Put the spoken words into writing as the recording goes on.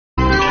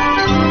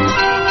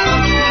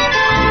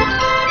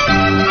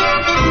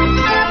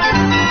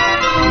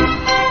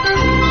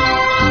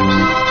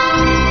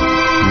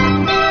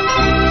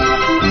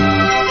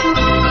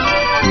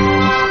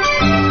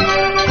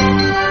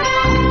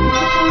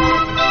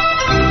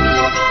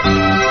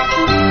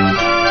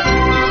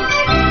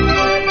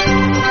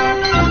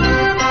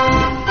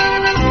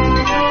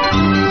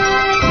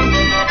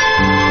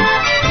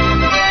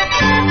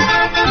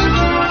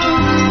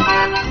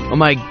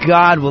my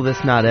God, will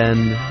this not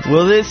end?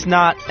 Will this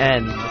not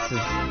end? This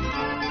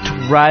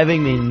is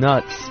driving me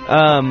nuts.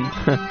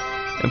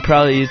 And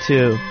probably you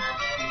too.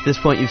 At this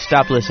point, you've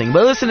stopped listening.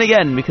 But listen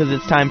again, because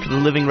it's time for the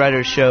Living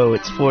Writers Show.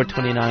 It's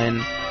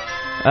 4:29.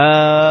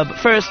 But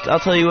first,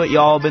 I'll tell you what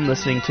y'all been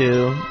listening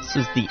to. This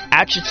is the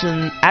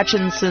Atchison,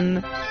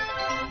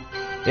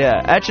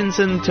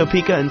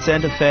 Topeka, and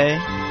Santa Fe.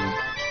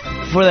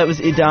 Before that was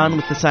Idan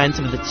with The Science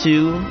of the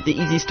Two. The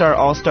Easy Star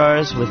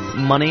All-Stars with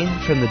Money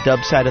from the Dub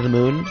Side of the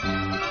Moon.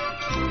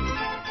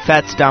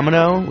 Fats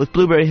Domino with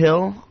Blueberry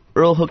Hill.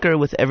 Earl Hooker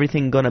with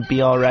Everything Gonna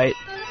Be Alright.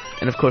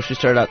 And of course we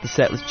started out the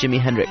set with Jimi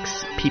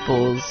Hendrix,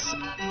 People's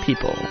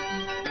People.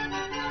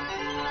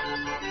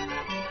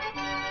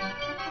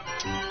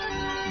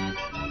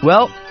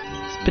 Well,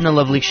 it's been a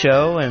lovely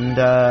show, and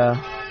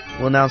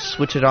we'll now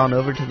switch it on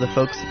over to the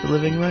folks at the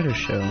Living Writers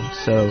Show.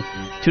 So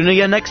tune in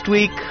again next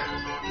week.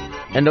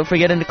 And don't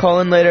forget to call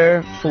in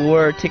later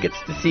for tickets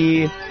to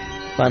see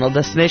Final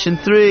Destination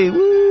 3.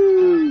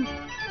 Woo!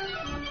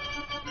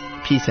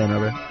 Peace, Ann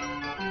Arbor.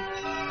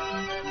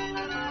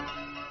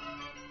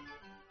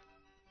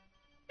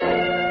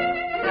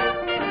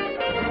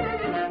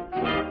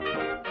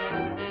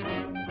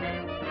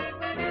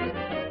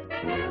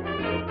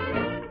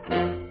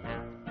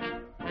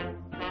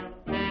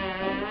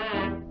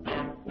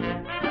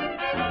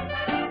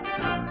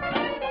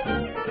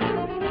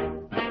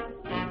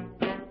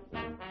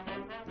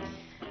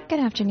 Good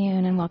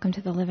afternoon and welcome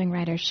to the Living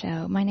Writers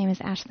Show. My name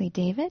is Ashley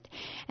David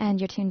and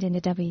you're tuned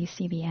into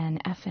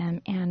WCBN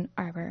FM Ann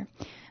Arbor.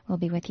 We'll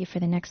be with you for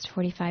the next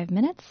 45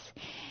 minutes.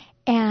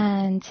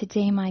 And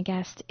today my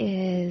guest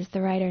is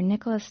the writer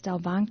Nicholas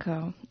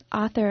Delbanco,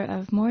 author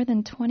of more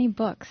than 20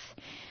 books,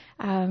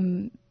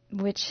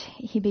 which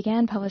he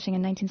began publishing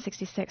in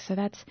 1966. So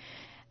that's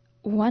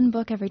one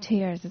book every 2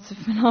 years. It's a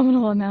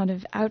phenomenal amount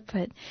of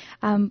output.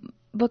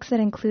 Books that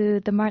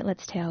include The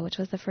Martlet's Tale, which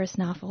was the first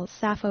novel,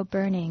 Sappho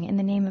Burning, In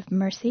the Name of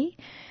Mercy,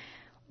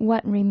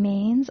 What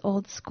Remains,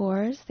 Old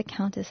Scores, The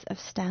Countess of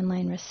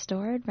Stanline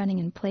Restored, Running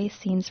in Place,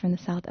 Scenes from the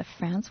South of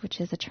France,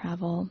 which is a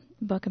travel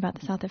book about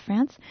the South of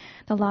France,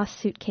 The Lost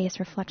Suitcase,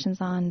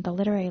 Reflections on the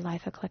Literary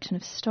Life, a collection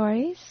of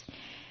stories.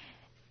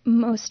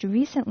 Most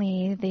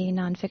recently, the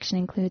nonfiction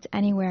includes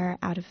Anywhere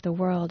Out of the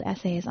World,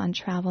 essays on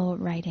travel,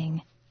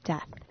 writing,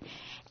 death.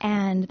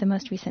 And the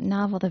most recent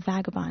novel, The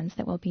Vagabonds,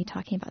 that we'll be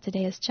talking about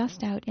today is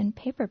just out in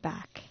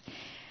paperback.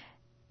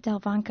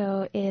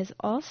 Delbanco is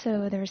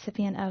also the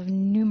recipient of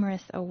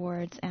numerous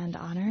awards and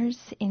honors,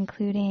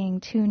 including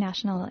 2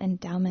 National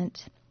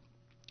Endowment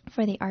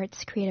for the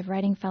Arts Creative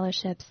Writing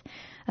Fellowships,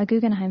 a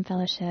Guggenheim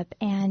Fellowship,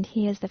 and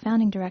he is the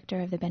founding director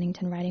of the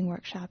Bennington Writing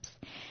Workshops,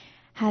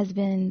 has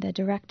been the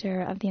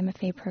director of the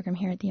MFA program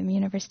here at the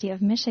University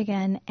of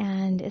Michigan,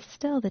 and is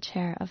still the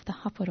chair of the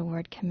Hopwood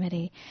Award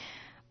Committee.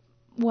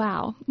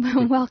 Wow.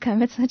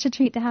 Welcome. It's such a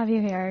treat to have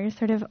you here. You're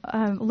sort of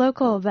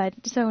local, but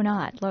so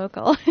not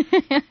local.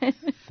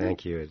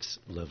 Thank you. It's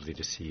lovely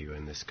to see you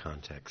in this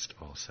context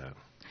also,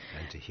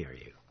 and to hear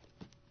you.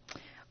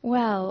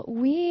 Well,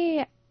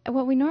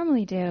 what we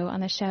normally do on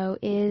the show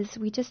is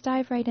we just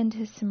dive right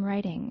into some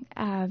writing,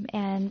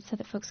 and so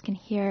that folks can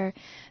hear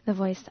the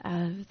voice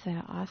of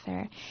the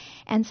author.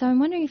 And so I'm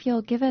wondering if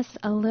you'll give us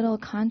a little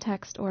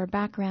context or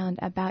background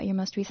about your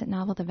most recent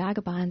novel, The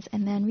Vagabonds,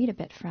 and then read a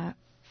bit from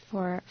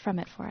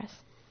it for us.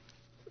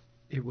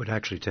 It would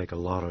actually take a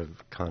lot of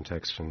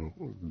context and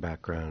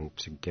background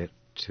to get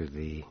to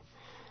the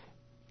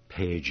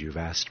page you've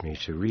asked me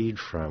to read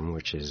from,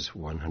 which is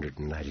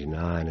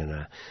 199 in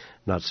a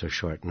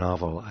not-so-short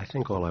novel. I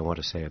think all I want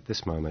to say at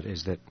this moment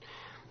is that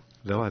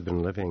though I've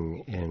been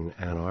living in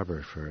Ann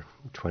Arbor for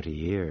 20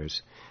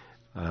 years,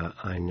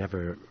 I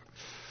never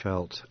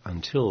felt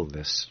until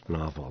this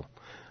novel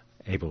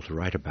able to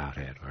write about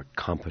it or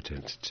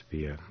competent to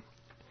be a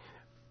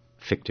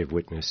fictive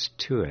witness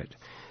to it.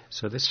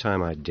 So this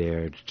time I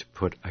dared to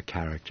put a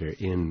character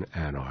in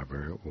Ann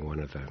Arbor. One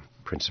of the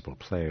principal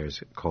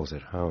players calls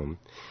it home.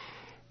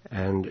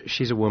 And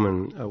she's a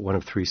woman, one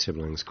of 3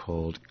 siblings,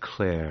 called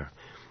Claire.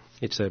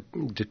 It's a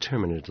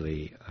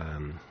determinedly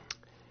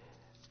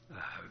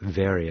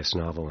various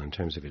novel in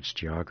terms of its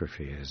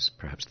geography, as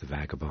perhaps The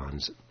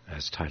Vagabonds,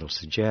 as title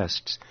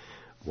suggests.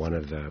 One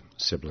of the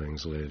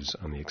siblings lives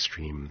on the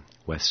extreme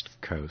west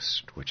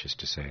coast, which is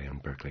to say in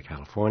Berkeley,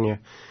 California.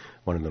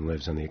 One of them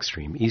lives on the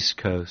extreme east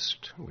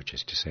coast, which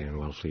is to say in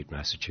Wellfleet,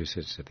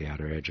 Massachusetts, at the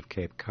outer edge of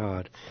Cape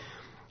Cod.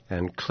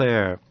 And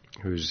Claire,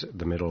 who's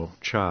the middle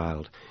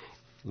child,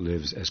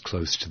 lives as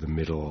close to the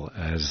middle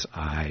as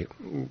I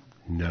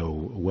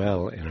know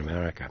well in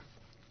America.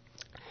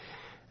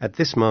 At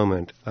this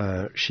moment,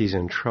 she's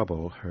in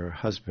trouble. Her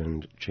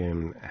husband,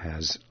 Jim,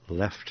 has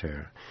left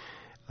her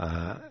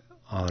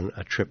on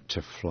a trip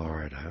to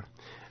Florida,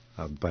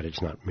 but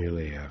it's not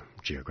merely a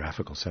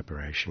geographical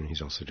separation.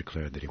 He's also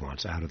declared that he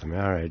wants out of the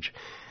marriage,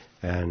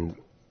 and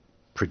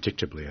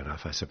predictably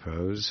enough, I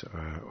suppose,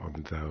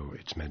 although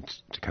it's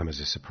meant to come as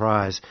a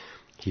surprise,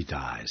 he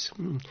dies.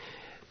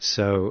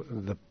 So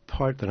the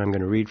part that I'm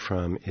going to read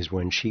from is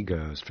when she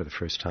goes for the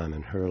first time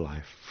in her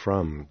life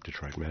from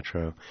Detroit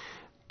Metro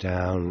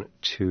down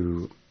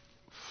to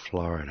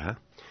Florida,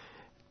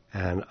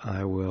 and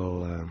I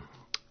will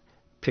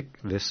pick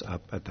this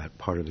up at that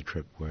part of the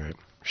trip where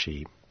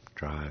she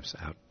drives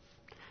out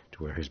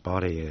to where his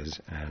body is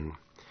and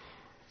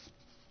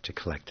to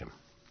collect him.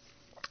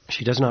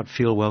 She does not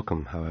feel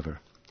welcome,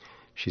 however.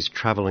 She's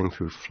traveling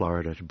through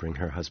Florida to bring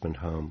her husband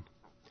home.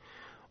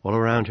 All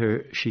around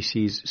her, she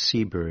sees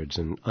seabirds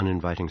and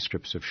uninviting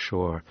strips of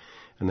shore,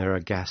 and there are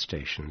gas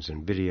stations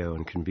and video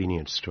and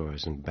convenience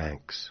stores and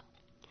banks.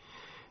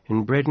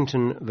 In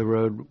Bradenton, the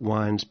road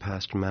winds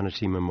past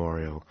Manatee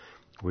Memorial,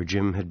 where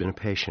Jim had been a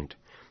patient,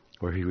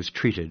 where he was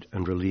treated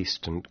and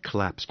released and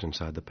collapsed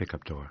inside the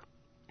pickup door.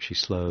 She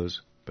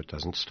slows, but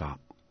doesn't stop.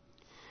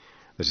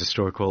 There's a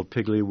store called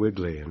Piggly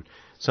Wiggly and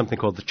something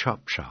called the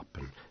Chop Shop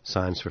and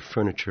signs for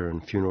furniture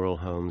and funeral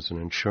homes and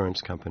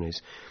insurance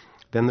companies.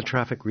 Then the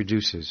traffic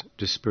reduces,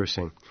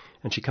 dispersing,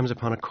 and she comes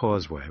upon a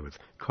causeway with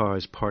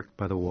cars parked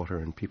by the water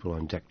and people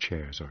on deck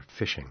chairs or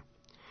fishing.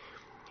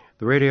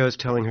 The radio is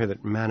telling her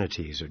that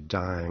manatees are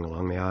dying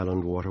along the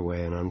island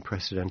waterway in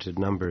unprecedented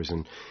numbers,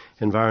 and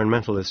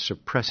environmentalists are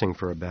pressing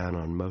for a ban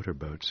on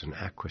motorboats and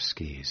aqua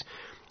skis.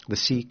 The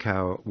sea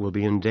cow will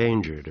be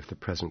endangered if the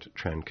present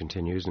trend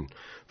continues, and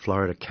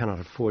Florida cannot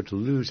afford to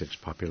lose its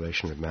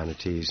population of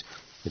manatees,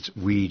 its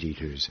weed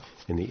eaters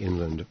in the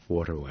inland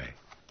waterway.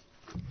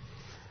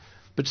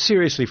 But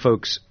seriously,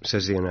 folks,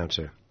 says the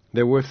announcer,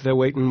 they're worth their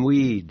weight in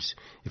weeds.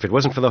 If it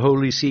wasn't for the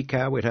holy sea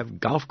cow, we'd have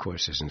golf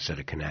courses instead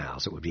of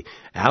canals. It would be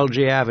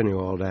Algae Avenue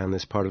all down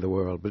this part of the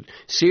world. But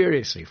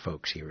seriously,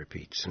 folks, he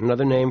repeats,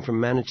 another name for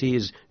manatee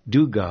is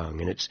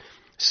dugong, and its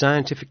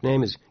scientific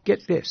name is,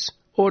 get this,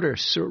 Order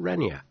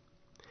Sirenia.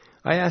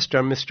 I asked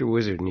our Mr.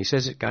 Wizard, and he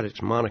says it got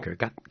its moniker,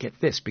 get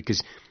this,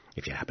 because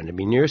if you happen to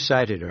be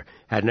nearsighted or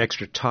had an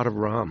extra tot of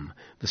rum,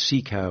 the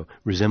sea cow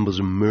resembles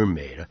a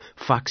mermaid, a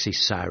foxy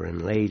siren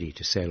lady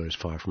to sailors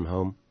far from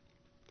home.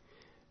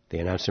 The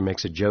announcer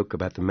makes a joke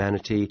about the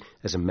manatee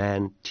as a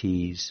man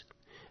tease,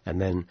 and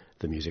then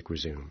the music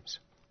resumes.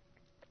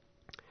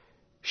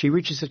 She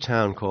reaches a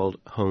town called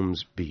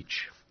Holmes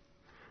Beach.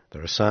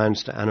 There are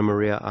signs to Anna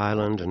Maria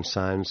Island and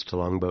signs to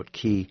Longboat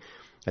Key.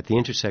 At the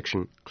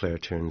intersection, Claire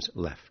turns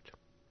left.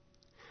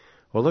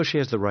 Although she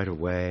has the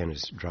right-of-way and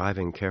is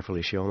driving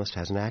carefully, she almost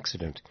has an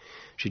accident.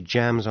 She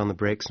jams on the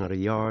brakes not a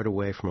yard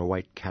away from a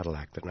white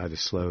Cadillac that neither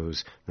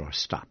slows nor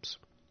stops.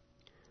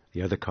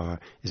 The other car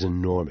is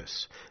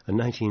enormous, a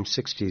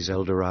 1960s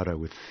Eldorado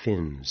with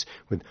fins,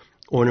 with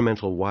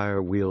ornamental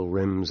wire wheel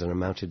rims and a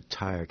mounted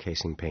tire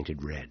casing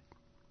painted red.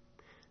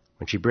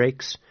 When she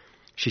brakes,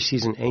 she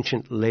sees an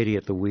ancient lady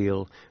at the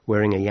wheel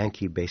wearing a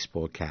Yankee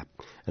baseball cap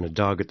and a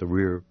dog at the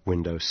rear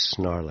window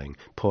snarling,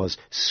 paws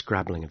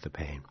scrabbling at the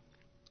pane.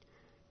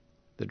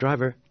 The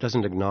driver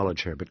doesn't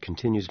acknowledge her but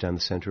continues down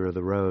the center of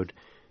the road.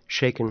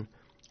 Shaken,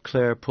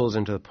 Claire pulls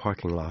into the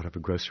parking lot of a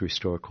grocery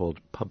store called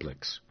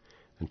Publix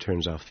and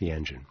turns off the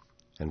engine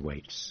and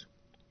waits.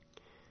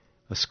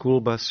 A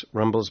school bus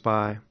rumbles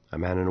by. A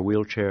man in a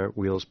wheelchair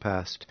wheels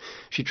past.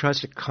 She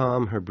tries to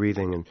calm her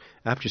breathing and,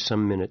 after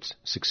some minutes,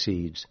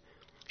 succeeds.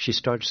 She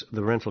starts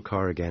the rental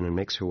car again and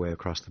makes her way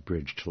across the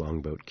bridge to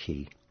Longboat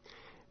Key.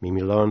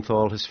 Mimi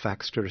Lowenthal has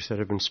faxed her a set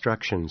of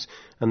instructions,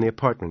 and the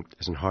apartment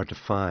isn't hard to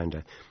find,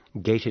 a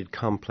gated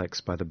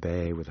complex by the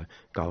bay with a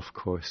golf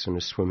course and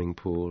a swimming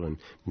pool and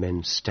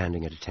men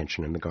standing at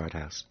attention in the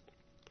guardhouse.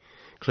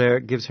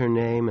 Claire gives her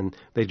name, and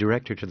they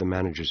direct her to the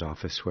manager's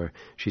office, where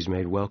she's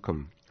made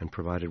welcome and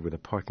provided with a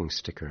parking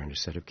sticker and a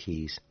set of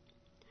keys.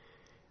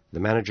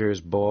 The manager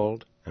is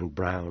bald and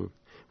brown,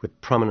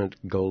 with prominent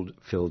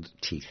gold-filled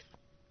teeth.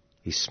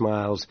 He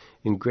smiles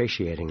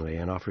ingratiatingly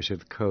and offers her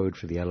the code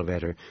for the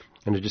elevator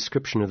and a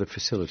description of the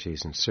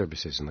facilities and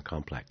services in the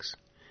complex.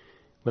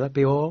 "Will that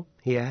be all?"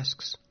 he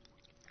asks.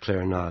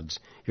 Claire nods.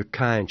 "You're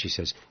kind," she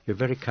says. "You're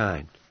very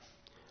kind."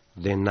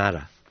 "De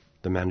nada."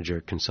 The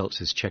manager consults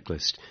his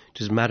checklist.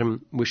 "Does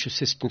Madam wish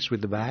assistance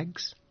with the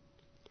bags?"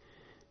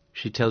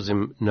 She tells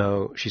him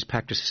no. She's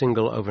packed a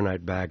single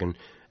overnight bag and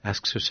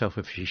asks herself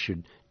if she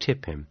should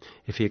tip him,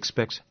 if he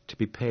expects to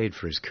be paid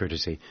for his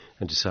courtesy,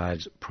 and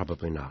decides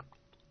probably not.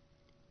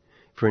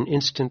 For an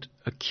instant,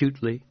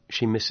 acutely,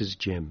 she misses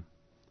Jim.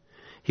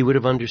 He would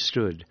have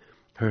understood.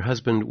 Her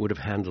husband would have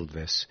handled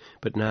this,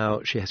 but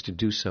now she has to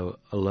do so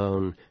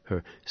alone,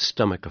 her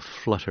stomach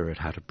aflutter at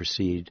how to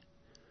proceed.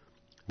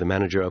 The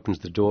manager opens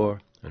the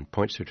door and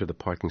points her to the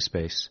parking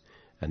space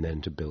and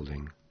then to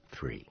Building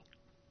 3.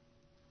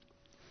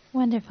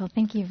 Wonderful.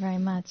 Thank you very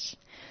much.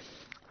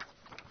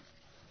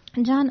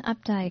 John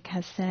Updike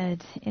has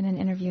said in an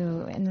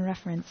interview in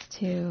reference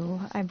to,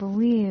 I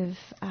believe,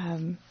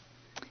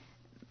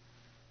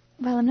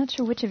 well, I'm not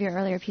sure which of your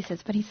earlier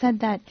pieces, but he said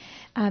that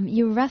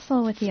you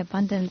wrestle with the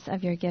abundance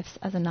of your gifts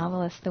as a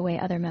novelist the way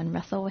other men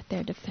wrestle with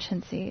their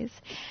deficiencies.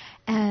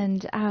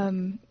 And I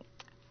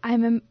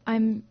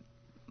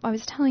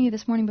was telling you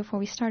this morning before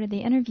we started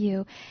the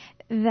interview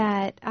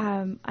that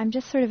I'm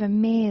just sort of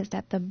amazed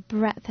at the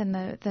breadth and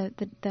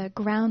the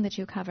ground that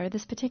you cover.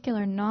 This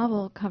particular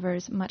novel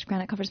covers much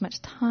ground. It covers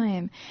much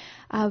time.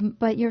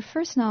 But your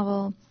first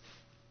novel,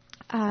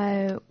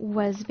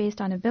 was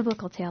based on a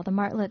biblical tale, the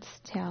Martlet's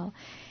tale,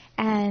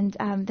 and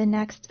the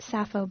next,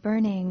 Sappho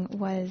Burning,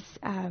 was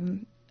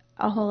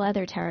a whole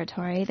other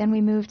territory. Then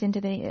we moved into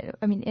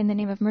In the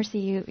Name of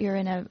Mercy, you're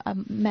in a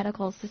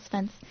medical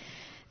suspense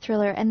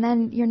thriller, and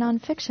then you're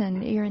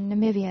nonfiction. You're in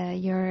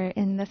Namibia, you're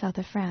in the south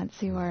of France,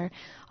 you are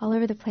all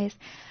over the place.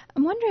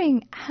 I'm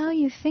wondering how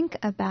you think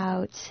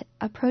about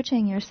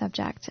approaching your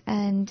subject,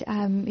 and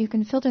you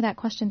can filter that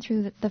question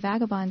through the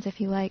Vagabonds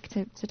if you like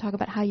to talk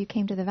about how you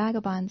came to the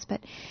Vagabonds,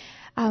 but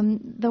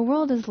the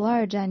world is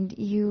large and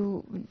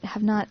you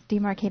have not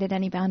demarcated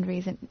any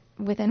boundaries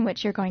within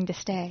which you're going to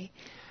stay.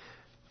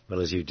 Well,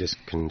 as you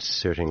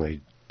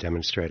disconcertingly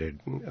demonstrated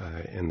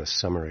in the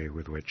summary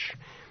with which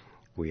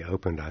we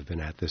opened, I've been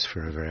at this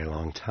for a very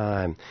long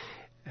time.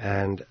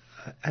 And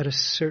at a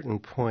certain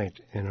point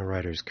in a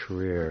writer's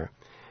career,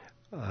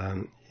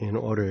 in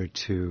order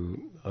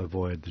to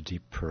avoid the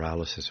deep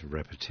paralysis of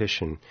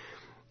repetition,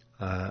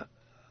 I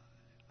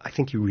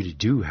think you really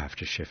do have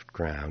to shift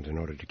ground in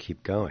order to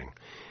keep going.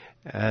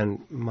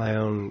 And my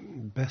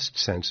own best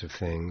sense of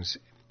things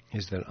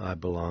is that I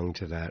belong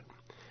to that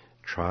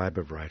tribe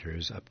of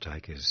writers,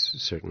 Updike is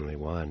certainly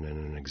one,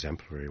 and an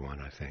exemplary one,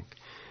 I think,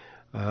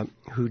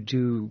 who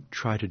do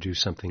try to do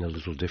something a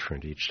little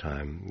different each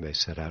time they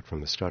set out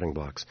from the starting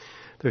blocks.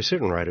 There are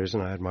certain writers,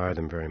 and I admire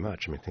them very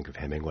much. I mean, think of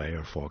Hemingway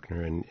or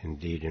Faulkner, and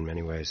indeed, in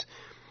many ways,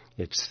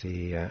 it's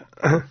the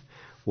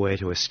way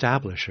to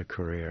establish a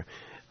career.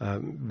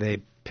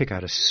 They pick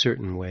out a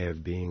certain way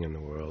of being in the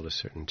world, a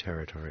certain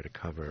territory to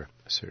cover,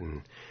 a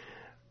certain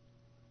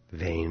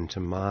vein to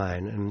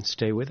mine, and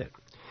stay with it,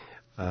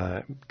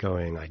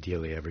 going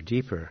ideally ever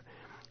deeper.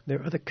 There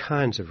are other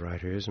kinds of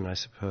writers, and I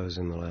suppose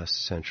in the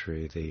last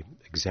century the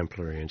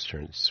exemplary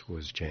instance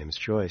was James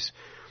Joyce,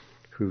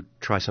 who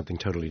try something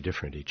totally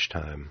different each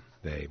time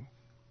they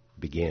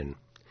begin.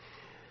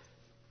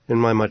 In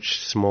my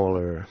much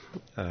smaller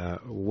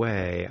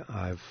way,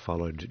 I've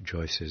followed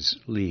Joyce's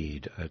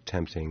lead,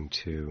 attempting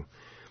to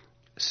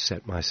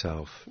set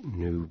myself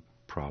new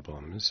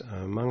problems.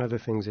 Among other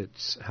things,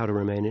 it's how to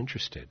remain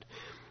interested.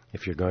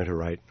 If you're going to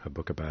write a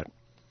book about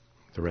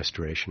the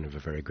restoration of a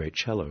very great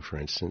cello, for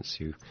instance,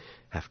 you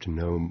have to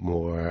know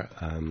more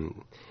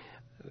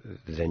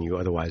than you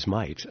otherwise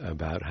might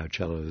about how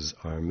cellos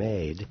are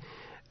made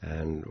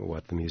and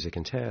what the music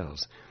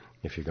entails.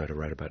 If you're going to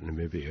write about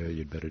Namibia,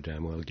 you'd better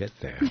damn well get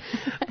there.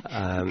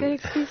 Good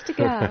excuse to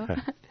go.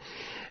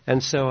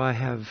 And so I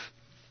have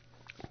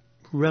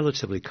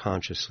relatively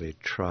consciously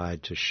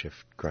tried to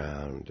shift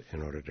ground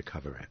in order to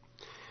cover it.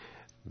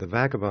 The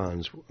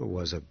Vagabonds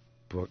was a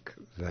book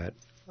that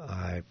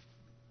I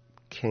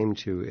came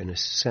to, in a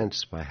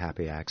sense, by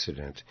happy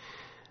accident.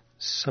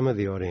 Some of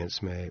the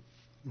audience may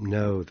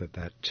know that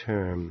that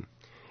term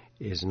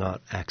is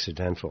not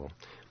accidental.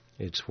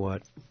 It's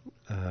what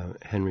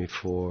Henry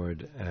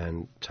Ford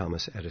and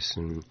Thomas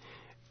Edison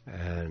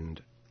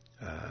and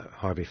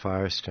Harvey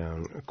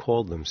Firestone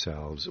called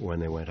themselves when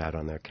they went out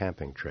on their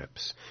camping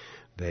trips.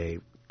 They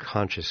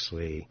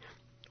consciously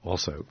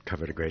also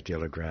covered a great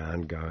deal of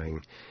ground,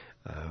 going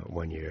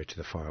 1 year to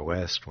the far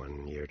west,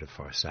 1 year to the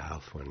far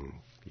south, 1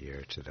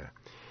 year to the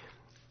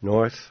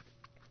north,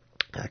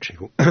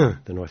 actually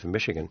the north of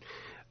Michigan.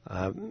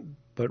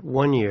 But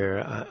 1 year,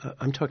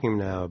 I'm talking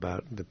now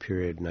about the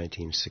period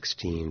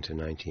 1916 to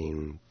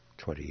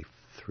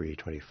 1923,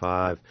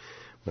 25,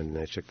 when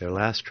they took their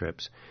last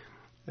trips.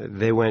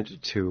 They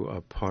went to a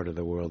part of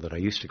the world that I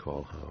used to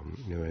call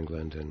home, New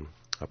England and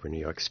upper New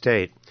York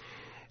State.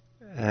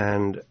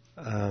 And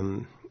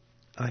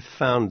I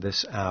found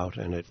this out,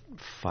 and it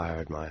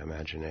fired my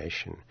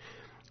imagination.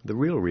 The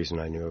real reason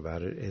I knew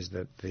about it is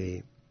that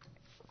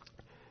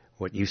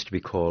what used to be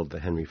called the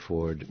Henry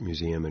Ford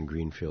Museum in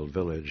Greenfield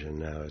Village, and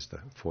now is the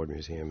Ford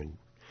Museum in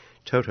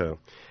Toto,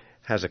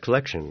 has a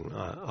collection,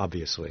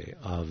 obviously,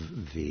 of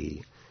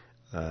the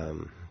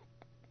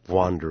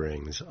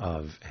wanderings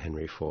of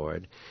Henry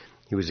Ford.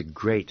 He was a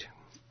great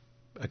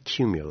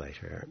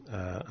accumulator.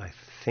 I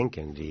think,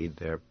 indeed,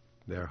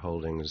 their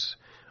holdings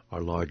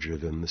are larger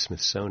than the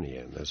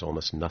Smithsonian. There's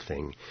almost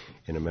nothing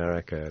in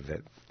America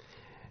that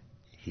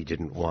he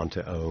didn't want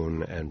to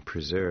own and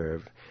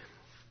preserve.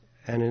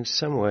 And in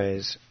some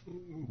ways,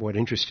 what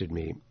interested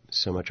me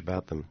so much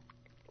about them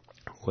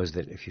was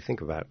that if you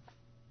think about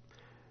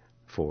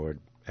Ford,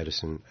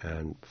 Edison,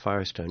 and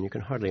Firestone, you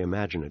can hardly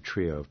imagine a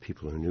trio of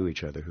people who knew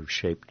each other, who've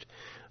shaped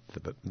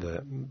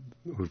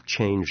who've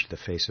changed the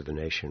face of the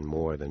nation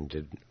more than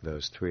did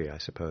those three. I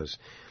suppose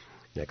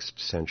next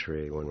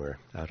century, when we're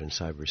out in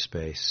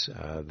cyberspace,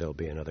 there'll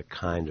be another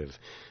kind of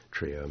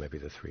trio, maybe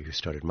the three who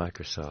started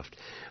Microsoft.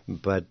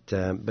 But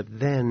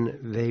then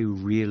they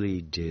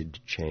really did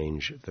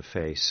change the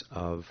face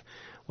of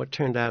what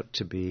turned out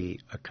to be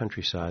a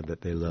countryside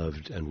that they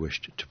loved and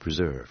wished to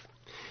preserve.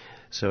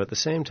 So at the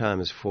same time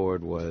as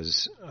Ford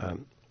was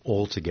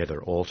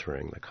altogether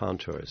altering the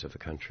contours of the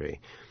country,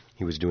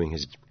 he was doing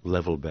his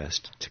level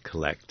best to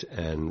collect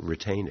and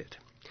retain it.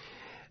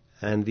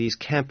 And these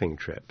camping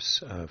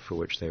trips, for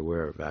which they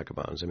were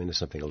vagabonds, I mean, there's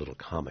something a little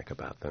comic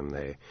about them.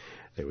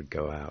 They would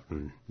go out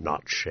and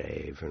not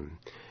shave and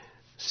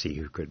see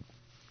who could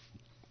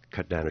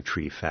cut down a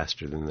tree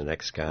faster than the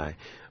next guy.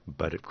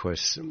 But, of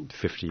course,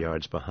 50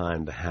 yards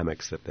behind, the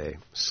hammocks that they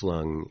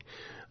slung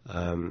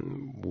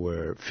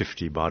were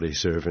 50 body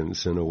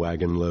servants and a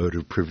wagon load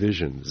of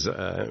provisions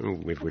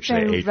with which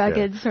very they ate. Very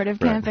rugged sort of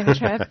camping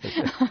trip.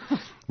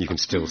 You can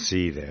still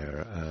see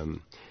their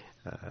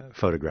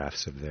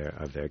photographs of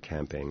their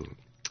camping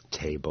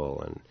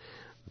table and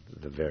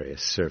the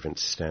various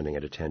servants standing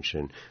at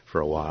attention. For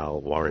a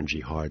while, Warren G.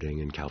 Harding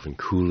and Calvin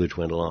Coolidge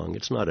went along.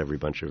 It's not every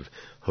bunch of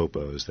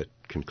hobos that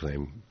can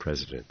claim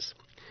presidents.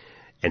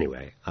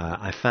 Anyway,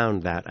 I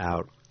found that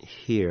out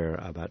here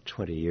about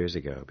 20 years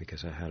ago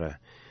because I had a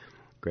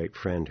great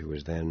friend who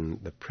was then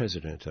the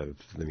president of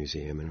the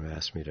museum and who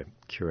asked me to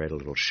curate a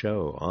little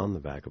show on the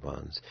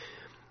Vagabonds.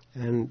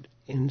 And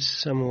in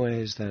some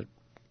ways that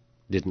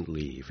didn't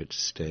leave. It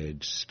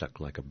stayed stuck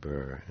like a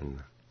burr in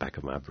the back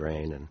of my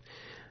brain, and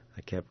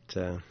I kept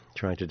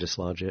trying to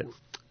dislodge it,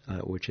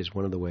 which is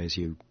one of the ways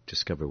you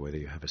discover whether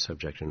you have a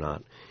subject or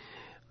not.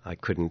 I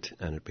couldn't,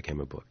 and it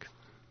became a book.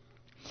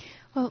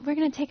 Well, we're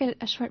going to take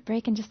a short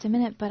break in just a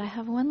minute, but I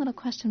have one little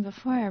question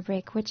before our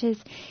break, which is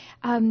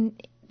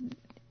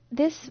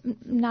this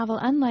novel,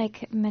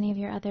 unlike many of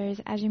your others,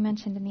 as you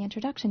mentioned in the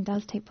introduction,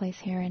 does take place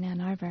here in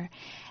Ann Arbor.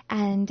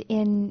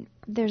 And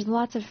there's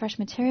lots of fresh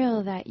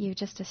material that you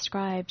just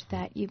described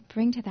that you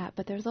bring to that,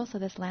 but there's also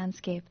this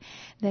landscape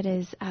that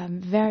is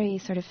very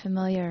sort of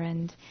familiar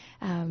and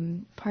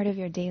part of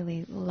your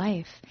daily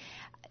life.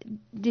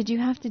 Did you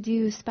have to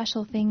do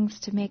special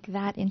things to make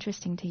that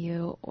interesting to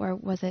you, or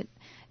was it,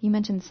 you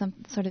mentioned some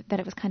sort of that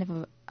it was kind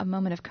of a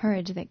moment of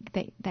courage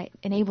that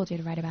enabled you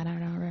to write about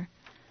Ann Arbor?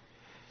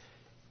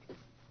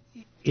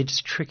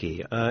 It's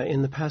tricky.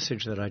 In the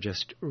passage that I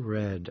just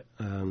read,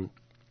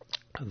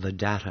 the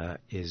data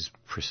is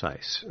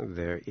precise.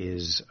 There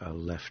is a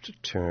left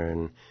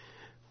turn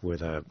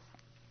with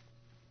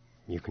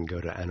you can go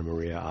to Anna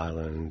Maria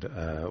Island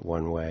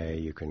one way,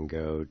 you can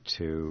go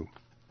to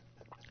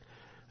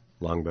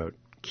Longboat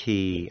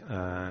Key,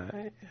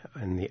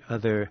 and the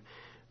other,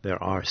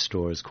 there are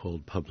stores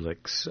called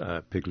Publix,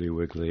 Piggly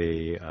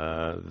Wiggly,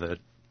 the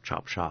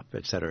Chop Shop,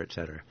 et cetera, et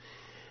cetera.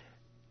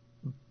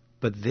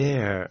 But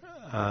there,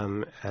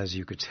 as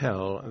you could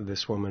tell,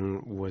 this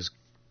woman was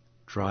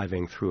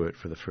driving through it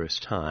for the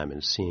first time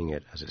and seeing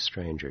it as a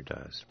stranger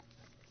does.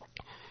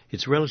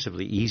 It's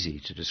relatively easy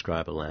to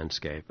describe a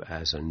landscape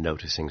as a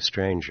noticing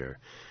stranger,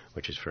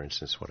 which is, for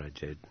instance, what I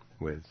did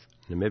with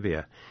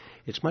Namibia.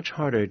 It's much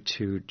harder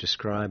to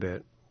describe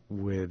it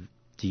with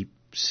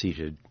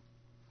deep-seated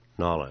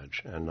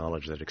knowledge, and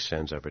knowledge that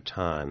extends over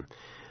time.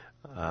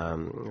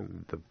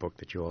 The book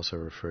that you also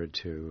referred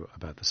to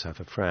about the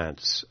south of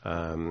France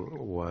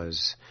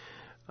was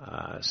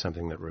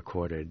something that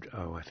recorded,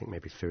 I think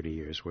maybe 30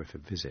 years' worth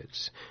of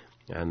visits.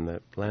 And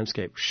the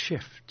landscape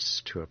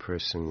shifts to a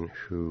person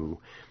who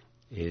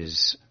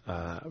is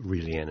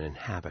really an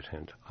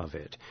inhabitant of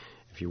it.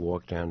 If you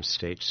walk down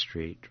State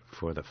Street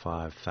for the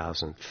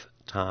 5,000th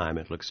time,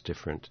 it looks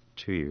different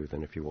to you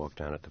than if you walk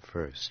down it the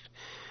first.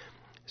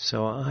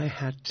 So I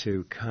had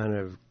to kind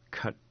of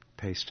cut,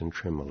 paste, and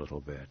trim a little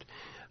bit.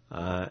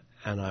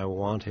 And I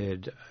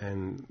wanted,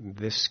 in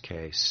this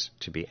case,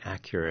 to be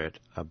accurate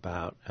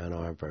about Ann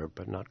Arbor,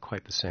 but not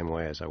quite the same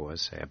way as I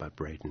was, say, about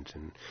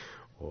Bradenton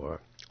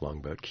or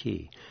Longboat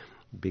Key,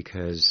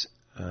 because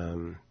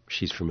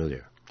she's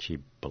familiar. She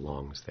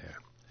belongs there.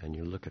 And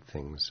you look at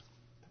things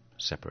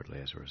separately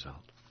as a result.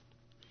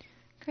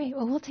 Great.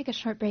 Well, we'll take a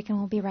short break and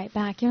we'll be right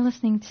back. You're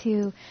listening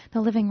to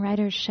the Living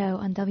Writers Show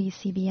on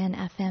WCBN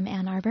FM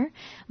Ann Arbor.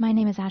 My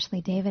name is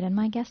Ashley David, and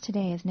my guest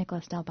today is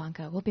Nicholas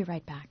Delbanco. We'll be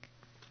right back.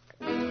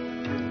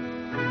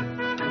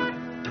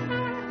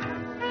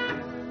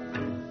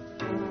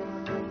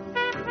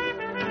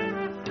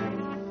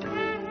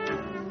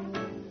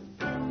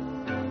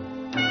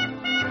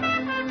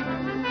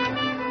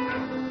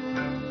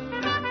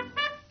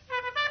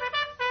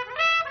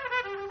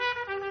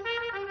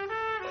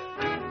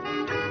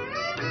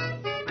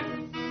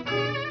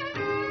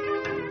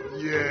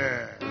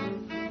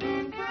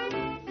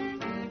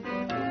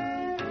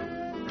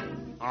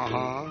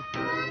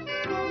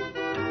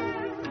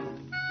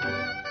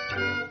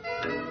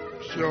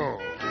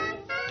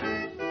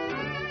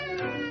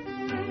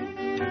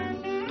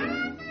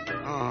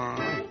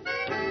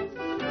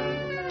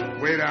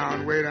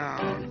 Way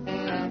down.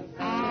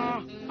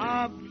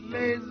 Up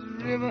lazy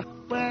river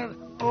where the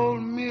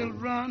old mill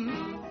runs.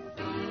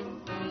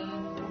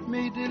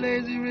 Meet the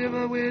lazy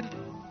river with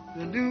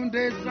the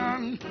noonday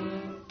sun.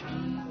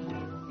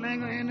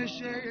 Linger in the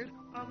shade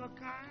of a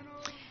kind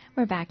of...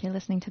 We're back. You're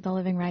listening to the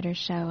Living Writers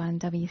Show on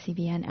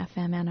WCBN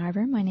FM Ann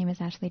Arbor. My name is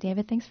Ashley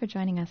David. Thanks for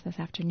joining us this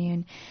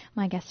afternoon.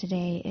 My guest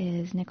today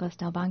is Nicholas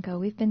Delbanco.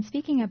 We've been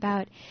speaking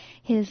about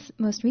his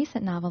most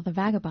recent novel, The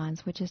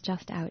Vagabonds, which is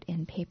just out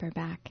in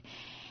paperback.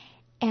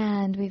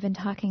 And we've been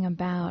talking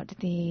about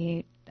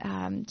the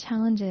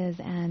challenges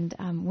and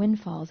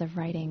windfalls of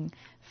writing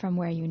from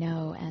where you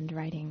know and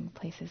writing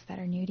places that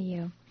are new to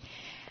you.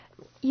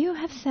 You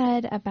have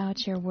said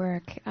about your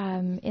work,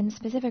 in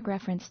specific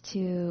reference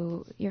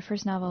to your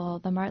first novel,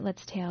 The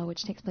Martlet's Tale,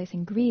 which takes place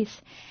in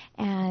Greece,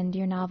 and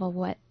your novel,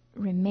 What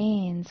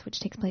Remains,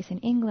 which takes place in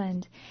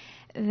England,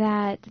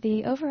 that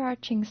the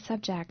overarching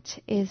subject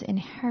is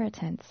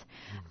inheritance,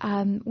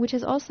 which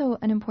is also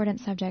an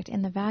important subject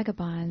in The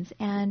Vagabonds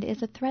and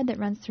is a thread that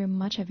runs through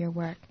much of your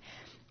work.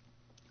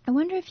 I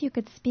wonder if you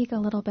could speak a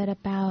little bit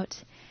about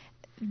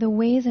the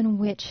ways in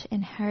which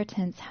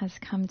inheritance has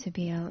come to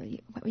be.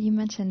 You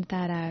mentioned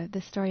that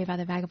the story about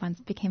the vagabonds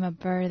became a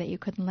burr that you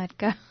couldn't let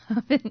go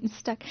of and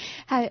stuck.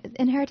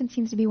 Inheritance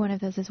seems to be one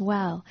of those as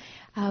well.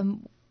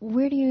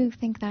 Where do you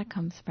think that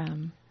comes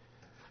from?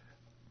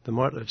 The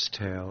Martlet's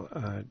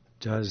Tale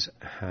does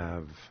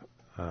have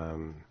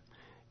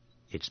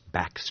its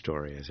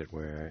backstory, as it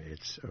were,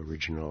 its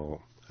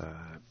original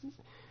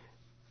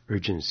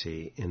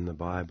urgency in the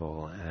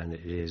Bible, and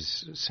it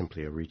is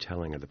simply a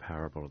retelling of the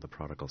parable of the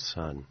prodigal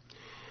son.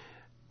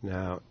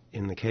 Now,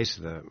 in the case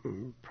of the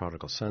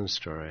prodigal son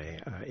story,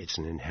 it's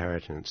an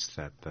inheritance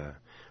that the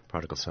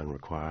prodigal son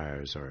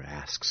requires or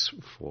asks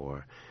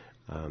for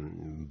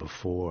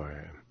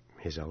before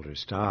his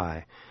elders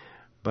die.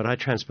 But I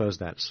transposed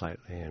that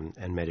slightly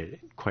and made it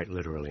quite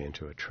literally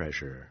into a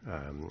treasure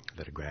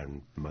that a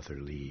grandmother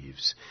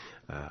leaves,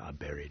 a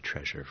buried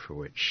treasure for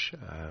which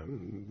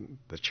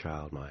the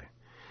child, my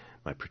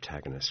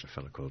protagonist, a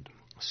fellow called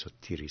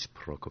Sotiris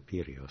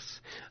Prokopirios,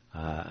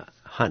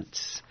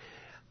 hunts.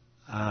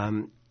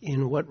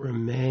 In What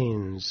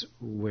Remains,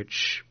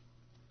 which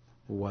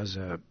was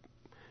a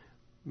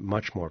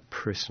much more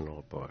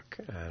personal book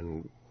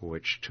and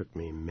which took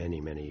me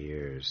many, many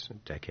years,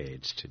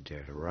 decades to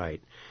dare to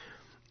write,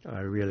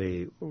 I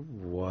really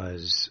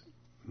was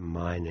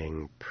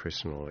mining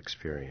personal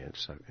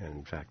experience.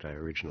 In fact, I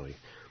originally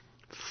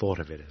thought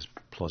of it as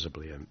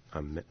plausibly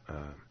a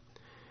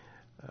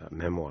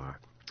memoir,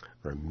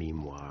 or a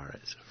memoir,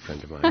 as a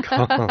friend of mine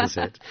calls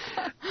it.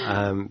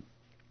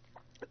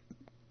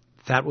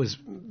 That was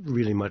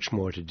really much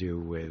more to do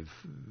with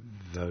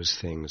those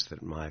things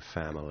that my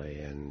family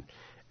and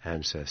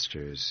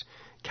ancestors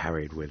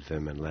carried with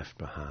them and left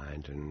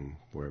behind and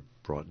were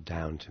brought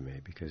down to me,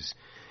 because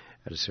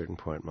at a certain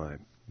point my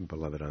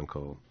beloved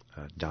uncle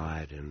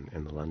died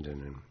in the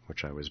London in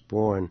which I was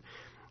born,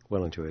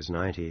 well into his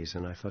 90s,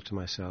 and I thought to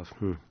myself,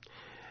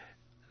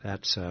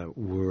 that's a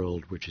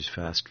world which is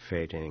fast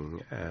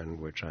fading and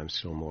which I'm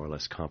still more or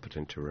less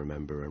competent to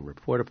remember and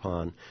report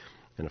upon,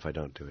 and if I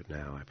don't do it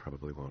now, I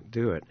probably won't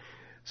do it.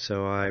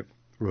 So I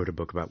wrote a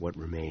book about what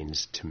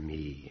remains to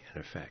me,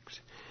 in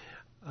effect.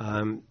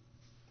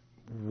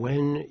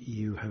 When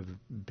you have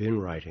been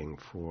writing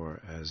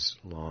for as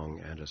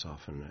long and as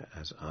often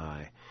as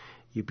I,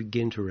 you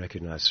begin to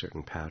recognize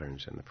certain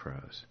patterns in the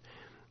prose.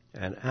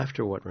 And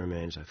after What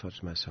Remains, I thought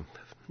to myself,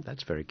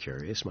 that's very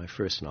curious. My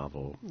first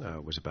novel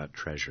was about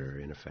treasure,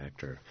 in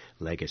effect, or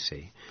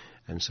legacy,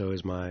 and so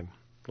is my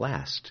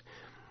last.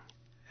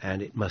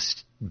 And it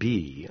must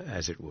be,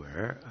 as it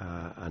were,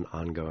 an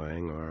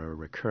ongoing or a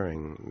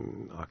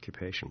recurring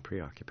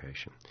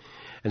preoccupation.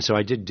 And so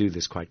I did do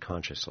this quite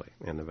consciously.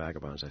 In The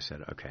Vagabonds, I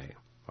said, okay,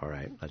 all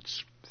right,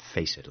 let's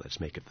face it,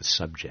 let's make it the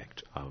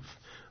subject of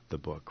the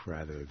book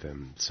rather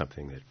than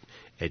something that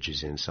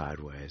edges in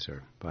sideways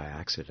or by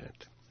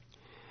accident.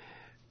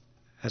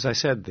 As I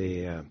said,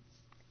 the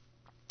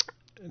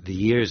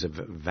years of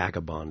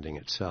vagabonding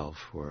itself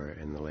were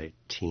in the late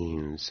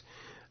teens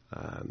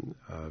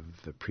of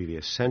the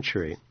previous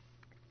century.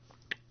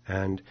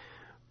 And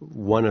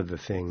one of the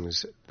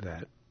things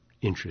that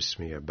interests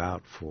me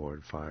about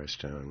Ford,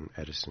 Firestone,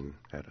 Edison,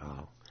 et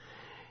al.,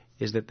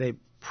 is that they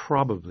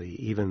probably,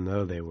 even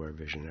though they were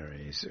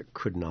visionaries,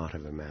 could not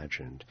have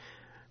imagined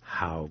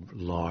how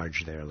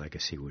large their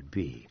legacy would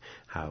be,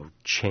 how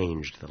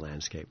changed the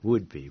landscape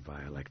would be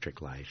by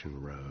electric light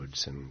and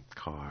roads and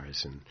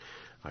cars and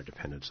our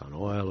dependence on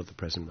oil at the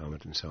present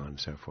moment and so on and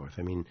so forth.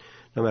 I mean,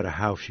 no matter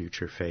how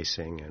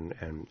future-facing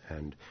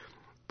and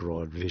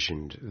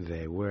broad-visioned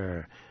they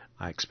were,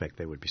 I expect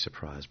they would be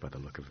surprised by the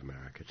look of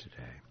America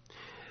today.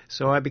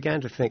 So I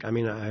began to think,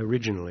 I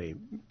originally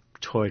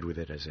toyed with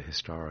it as a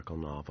historical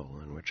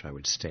novel in which I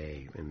would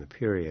stay in the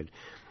period,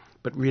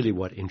 but really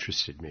what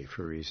interested me,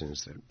 for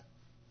reasons that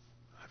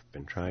I've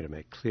been trying to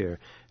make clear,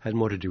 had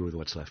more to do with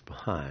what's left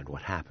behind,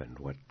 what happened,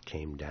 what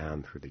came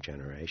down through the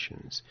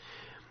generations.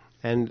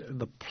 And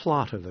the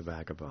plot of The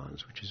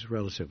Vagabonds, which is a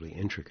relatively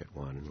intricate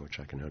one, in which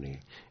I can only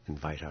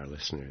invite our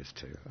listeners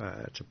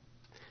to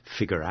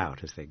figure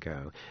out as they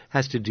go,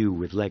 has to do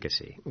with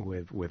legacy,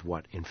 with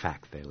what, in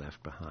fact, they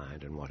left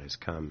behind and what has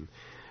come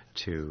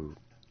to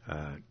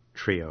a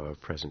trio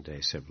of present-day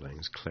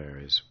siblings. Claire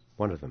is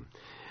one of them,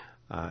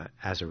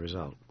 as a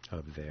result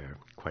of their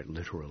quite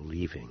literal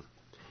leaving.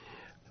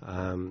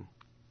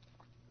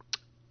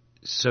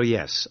 So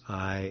yes,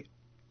 I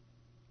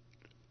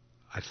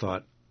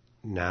thought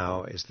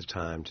now is the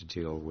time to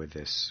deal with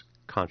this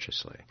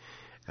consciously.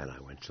 And I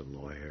went to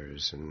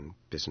lawyers and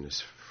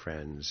business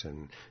friends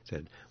and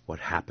said, what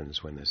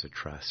happens when there's a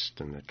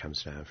trust and it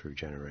comes down through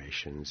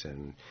generations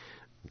and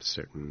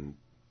certain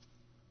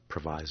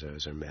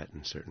provisos are met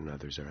and certain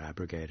others are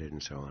abrogated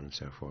and so on and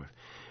so forth.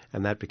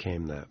 And that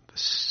became the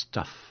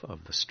stuff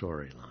of the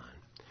storyline.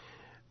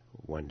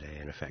 One day,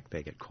 in effect,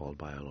 they get called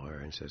by a lawyer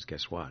and says,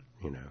 guess what?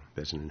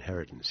 There's an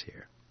inheritance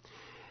here.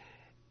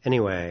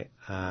 Anyway,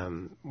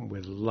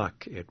 with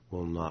luck, it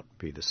will not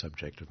be the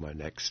subject of my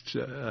next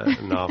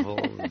novel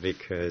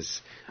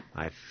because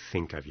I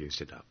think I've used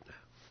it up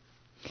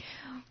now.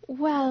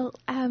 Well,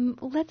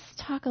 let's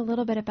talk a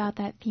little bit about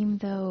that theme,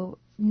 though,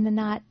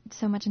 not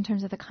so much in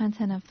terms of the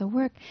content of the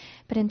work,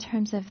 but in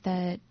terms of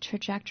the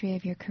trajectory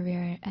of your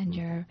career and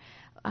your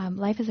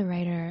life as a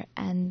writer.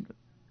 And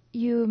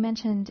you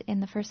mentioned in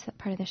the first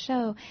part of the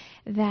show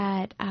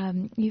that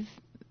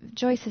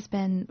Joyce has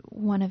been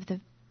one of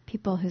the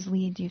people whose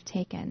lead you've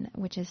taken,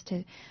 which is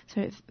to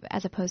sort of,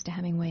 as opposed to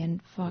Hemingway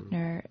and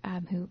Faulkner,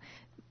 who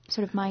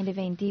sort of mind a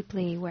vein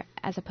deeply,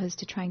 as opposed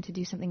to trying to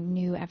do something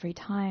new every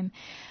time.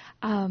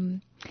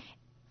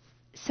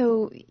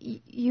 So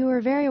you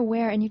are very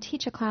aware, and you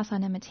teach a class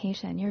on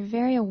imitation. You're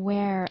very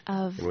aware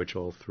of... In which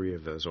all three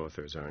of those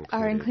authors are included.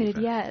 Are included,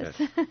 yes.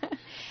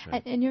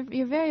 Right. And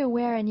you're very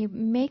aware, and you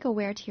make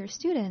aware to your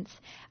students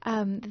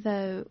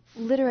the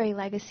literary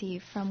legacy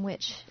from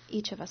which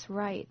each of us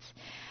writes.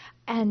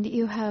 And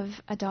you have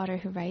a daughter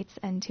who writes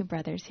and two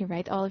brothers who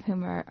write, all of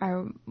whom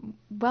are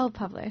well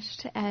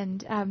published.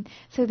 And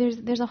so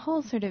there's a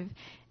whole sort of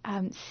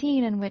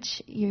scene in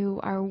which you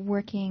are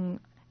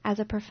working as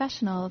a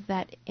professional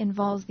that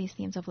involves these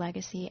themes of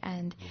legacy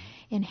and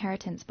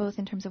inheritance, both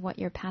in terms of what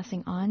you're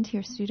passing on to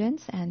your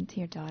students and to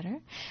your daughter,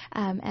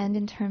 and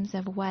in terms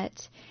of what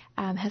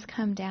has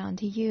come down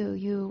to you.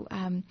 You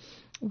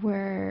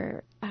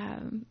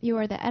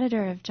are the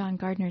editor of John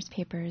Gardner's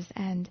papers,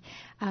 and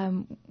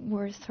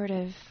were sort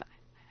of,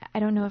 I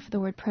don't know if the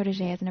word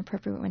protege is an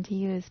appropriate one to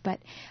use, but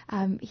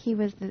he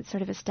was the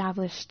sort of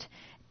established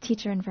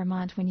teacher in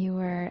Vermont when you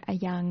were a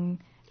young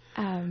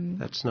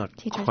that's not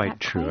teacher. Quite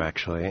true,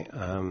 actually.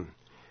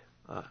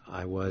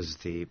 I was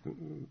the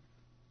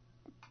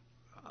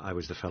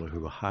fellow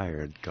who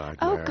hired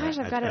Gardner. Oh gosh,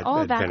 I've got it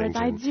all backwards.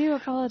 I do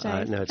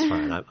apologize. No, it's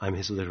fine. I'm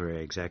his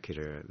literary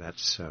executor.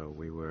 That's so.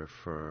 We were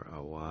for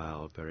a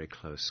while very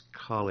close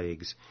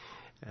colleagues,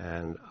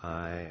 and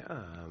I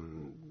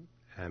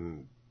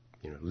am,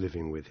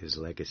 living with his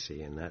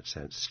legacy in that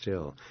sense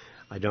still.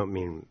 I don't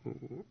mean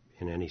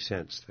in any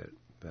sense that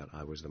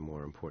I was the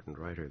more important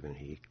writer than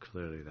he.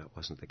 Clearly that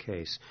wasn't the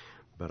case,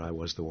 but I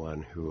was the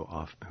one who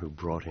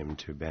brought him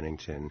to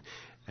Bennington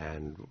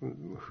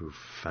and who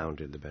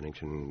founded the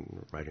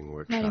Bennington Writing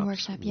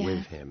Workshop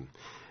with him.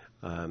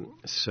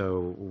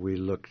 So we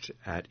looked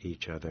at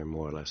each other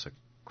more or less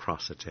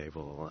across the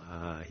table.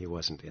 He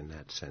wasn't in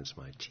that sense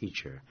my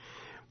teacher,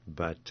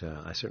 but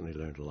I certainly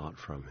learned a lot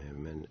from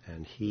him,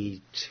 and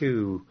he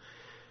too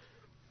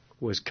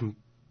was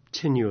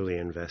continually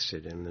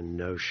invested in the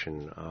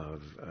notion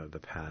of the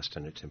past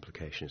and its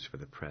implications for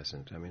the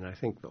present. I mean, I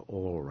think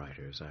all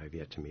writers, I have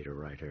yet to meet a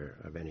writer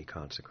of any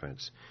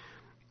consequence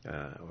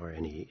or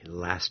any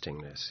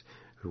lastingness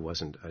who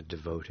wasn't a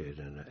devoted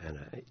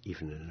and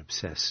even an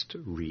obsessed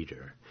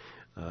reader.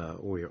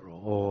 We are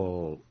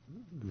all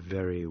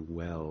very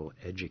well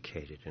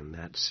educated in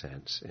that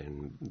sense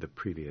in the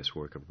previous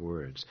work of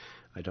words.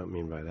 I don't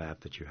mean by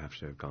that you have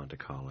to have gone to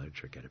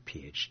college or get a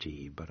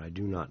PhD, but I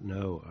do not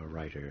know a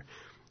writer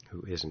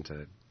who isn't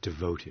a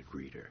devoted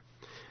reader.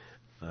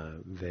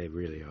 They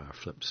really are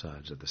flip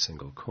sides of the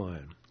single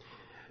coin.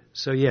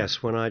 So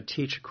yes, when I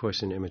teach a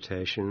course in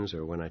imitations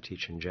or when I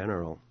teach in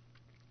general,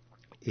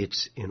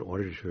 it's in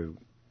order to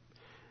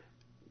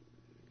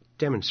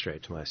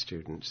demonstrate to my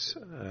students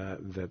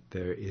that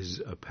there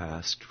is a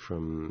past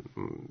for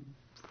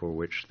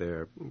which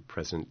their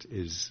present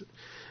is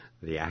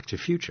the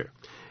active future.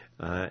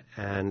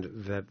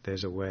 And that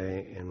there's a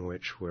way in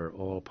which we're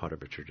all part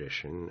of a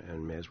tradition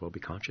and may as well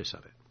be conscious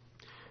of it.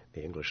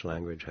 The English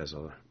language has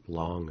a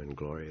long and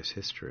glorious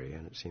history,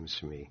 and it seems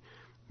to me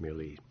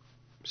merely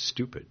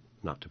stupid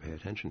not to pay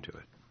attention to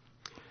it.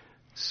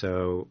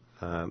 So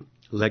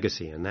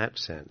legacy in that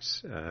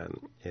sense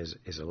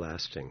is a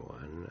lasting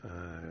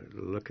one.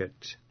 Look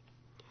at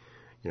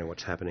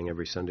what's happening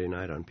every Sunday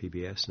night on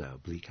PBS now.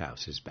 Bleak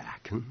House is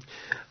back.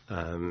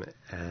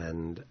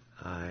 And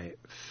I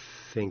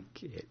think,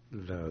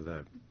 though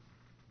the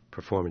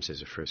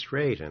performances are first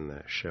rate and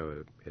the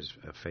show is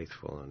a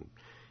faithful and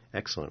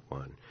excellent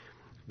one,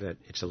 that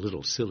it's a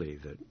little silly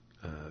that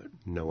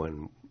no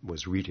one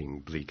was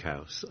reading Bleak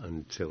House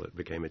until it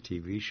became a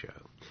TV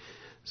show.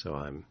 So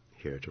I'm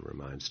here to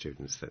remind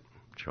students that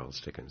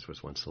Charles Dickens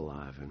was once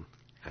alive and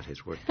at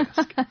his work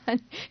desk.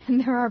 And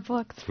there are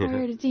books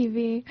prior to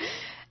TV.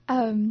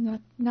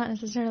 Not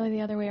necessarily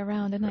the other way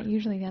around, and not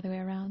usually the other way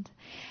around.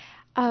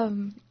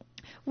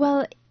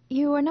 Well,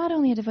 you are not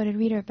only a devoted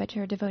reader, but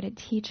you're a devoted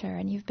teacher,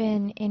 and you've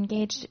been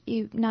engaged.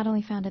 You not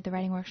only founded the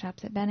writing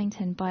workshops at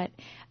Bennington, but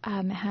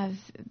have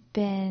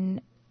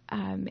been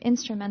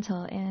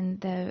instrumental in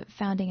the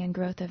founding and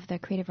growth of the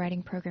creative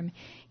writing program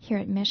here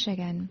at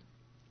Michigan.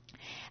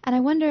 And I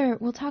wonder,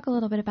 we'll talk a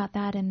little bit about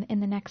that in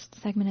the next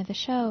segment of the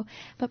show,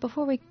 but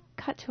before we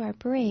cut to our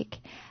break,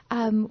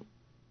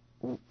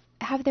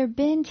 have there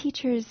been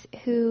teachers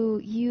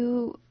who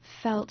you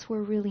felt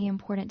were really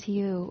important to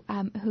you,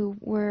 who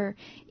were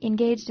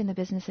engaged in the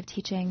business of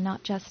teaching,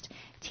 not just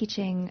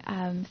teaching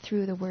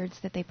through the words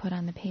that they put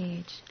on the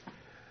page?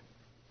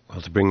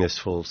 Well, to bring this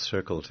full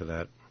circle to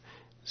that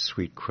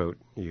sweet quote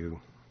you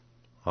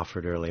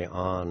offered early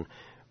on,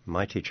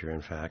 my teacher,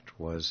 in fact,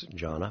 was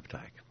John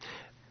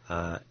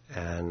Updike.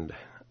 And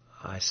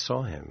I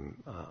saw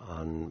him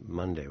on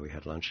Monday. We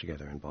had lunch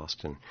together in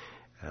Boston.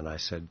 And I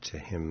said to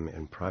him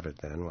in private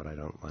then, what I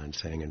don't mind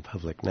saying in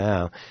public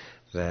now,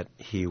 that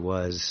he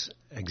was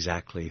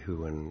exactly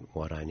who and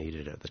what I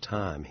needed at the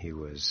time. He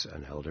was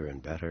an elder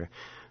and better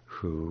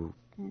who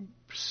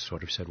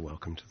sort of said,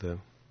 welcome to the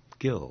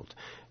Guild.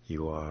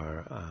 You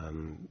are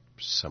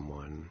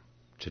someone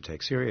to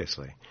take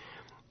seriously.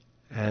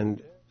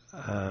 And,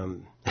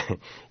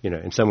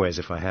 in some ways,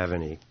 if I have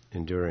any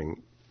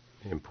enduring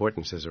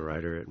importance as a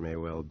writer, it may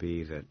well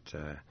be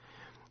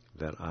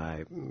that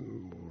I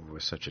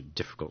was such a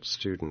difficult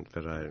student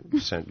that I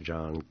sent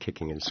John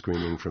kicking and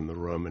screaming from the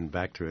room and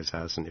back to his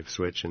house in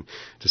Ipswich and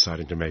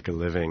deciding to make a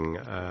living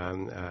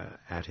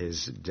at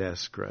his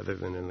desk rather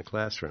than in the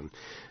classroom.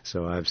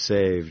 So I've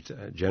saved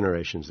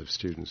generations of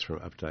students from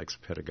Updike's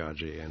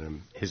pedagogy, and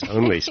I'm his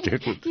only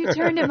student. You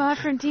turned him off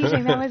from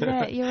teaching. That was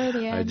it. You were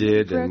the end. I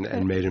did,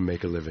 and made him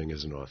make a living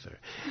as an author.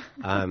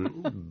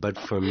 But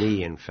for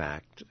me, in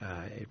fact,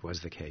 it was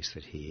the case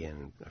that he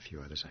and a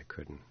few others I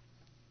couldn't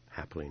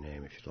happily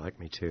name if you'd like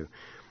me to,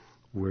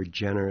 were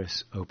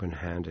generous,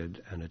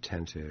 open-handed, and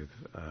attentive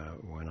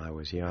when I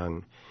was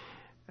young.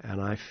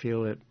 And I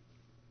feel it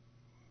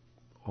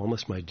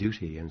almost my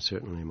duty and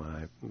certainly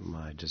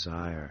my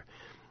desire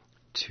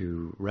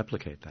to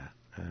replicate that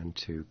and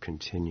to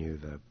continue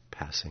the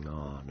passing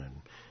on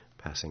and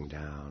passing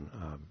down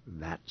of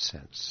that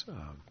sense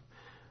of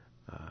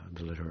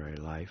the literary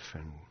life.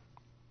 And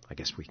I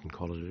guess we can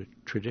call it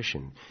a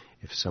tradition.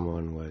 If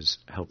someone was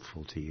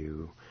helpful to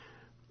you,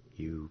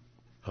 you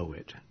owe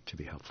it to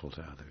be helpful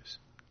to others.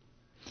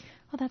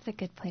 Well, that's a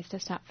good place to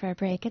stop for a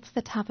break. It's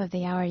the top of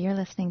the hour. You're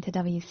listening to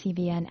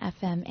WCBN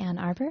FM Ann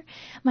Arbor.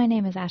 My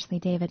name is Ashley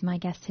David. My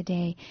guest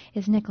today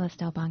is Nicholas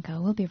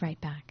Delbanco. We'll be right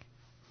back.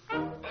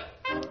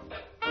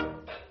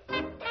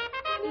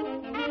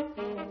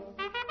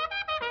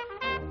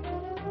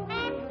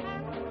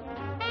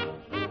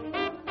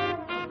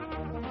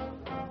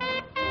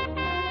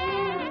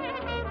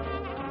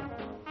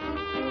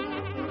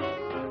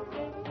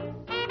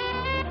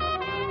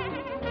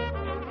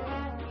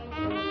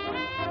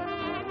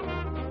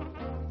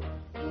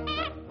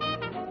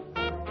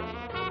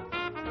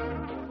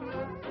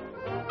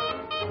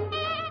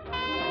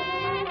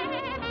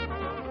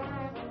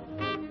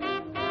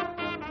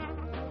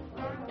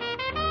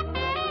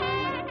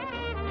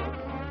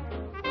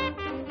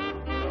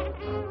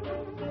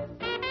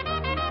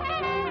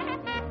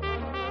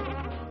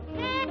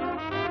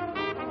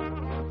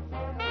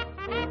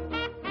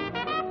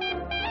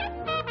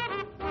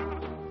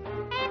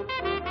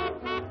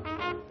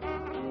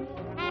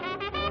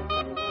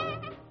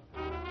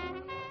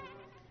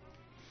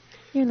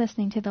 You're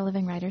listening to The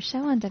Living Writers Show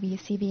on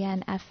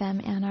WCBN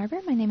FM Ann Arbor.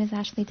 My name is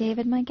Ashley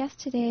David. My guest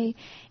today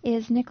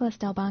is Nicholas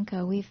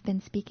Delbanco. We've been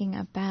speaking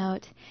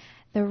about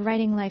the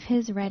writing life,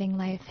 his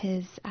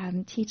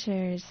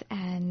teachers,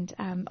 and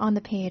on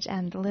the page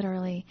and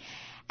literally,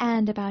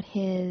 and about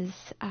his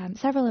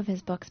several of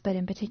his books, but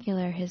in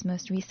particular his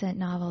most recent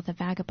novel, The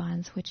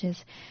Vagabonds, which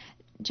is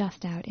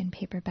just out in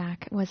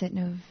paperback. Was it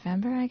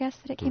November, I guess,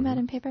 that it came out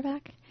in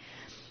paperback?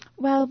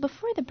 Well,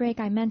 before the break,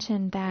 I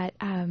mentioned that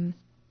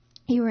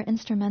you were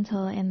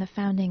instrumental in the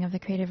founding of the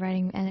creative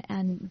writing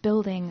and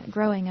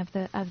growing of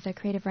the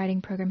creative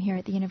writing program here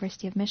at the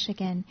University of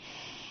Michigan,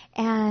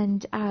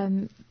 and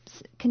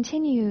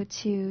continue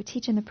to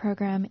teach in the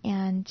program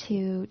and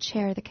to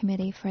chair the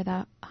committee for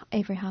the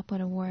Avery Hopwood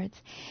Awards.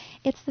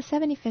 It's the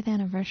 75th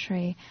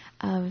anniversary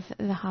of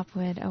the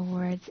Hopwood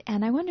Awards,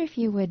 and I wonder if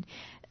you would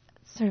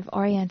sort of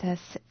orient us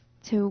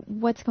to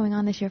what's going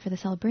on this year for the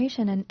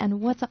celebration,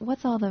 and what's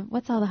all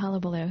the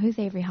hullabaloo. Who's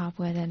Avery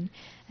Hopwood, and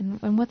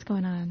what's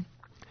going on?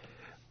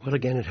 Well,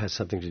 again, it has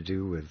something to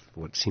do with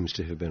what seems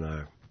to have been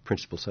our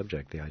principal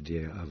subject, the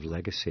idea of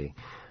legacy.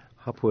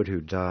 Hopwood, who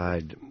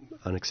died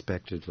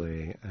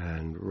unexpectedly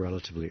and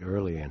relatively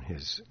early in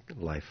his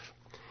life,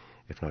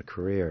 if not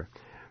career,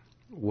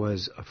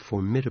 was a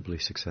formidably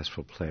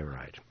successful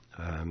playwright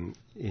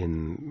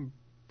in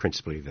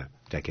principally the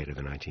decade of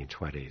the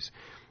 1920s,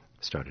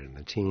 started in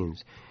the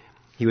teens.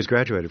 He was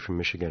graduated from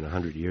Michigan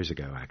 100 years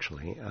ago,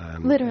 actually.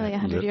 Literally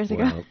 100 years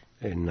ago. Well,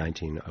 in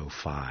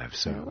 1905,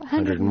 so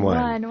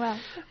 101. Wow.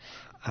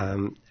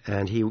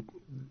 And he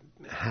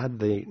had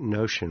the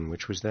notion,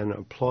 which was then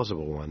a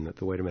plausible one, that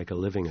the way to make a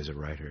living as a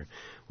writer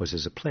was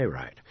as a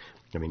playwright.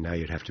 I mean, now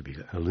you'd have to be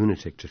a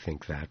lunatic to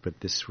think that, but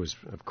this was,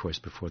 of course,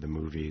 before the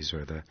movies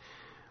or the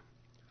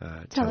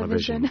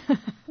television.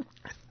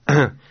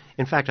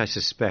 In fact, I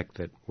suspect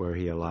that were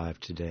he alive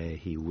today,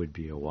 he would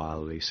be a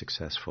wildly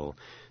successful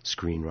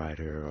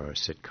screenwriter or a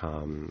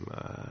sitcom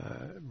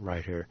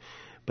writer.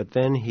 But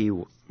then he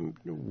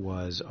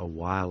was a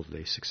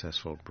wildly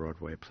successful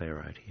Broadway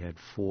playwright. He had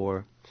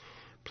 4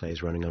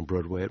 plays running on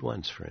Broadway at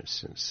once, for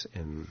instance,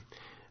 in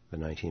the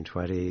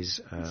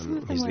 1920s. Some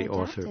of them he's were the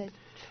author adapted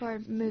for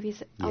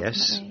movies.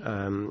 Yes.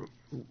 Ultimately.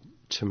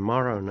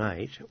 Tomorrow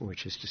night,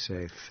 which is to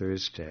say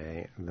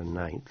Thursday the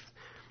 9th,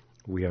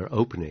 we are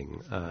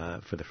opening,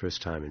 for the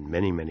first time in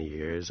many, many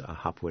years, a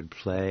Hopwood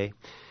play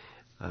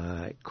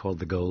called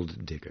The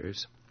Gold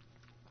Diggers.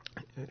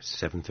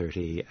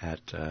 7:30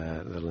 at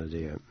the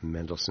Lydia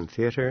Mendelssohn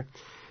Theater.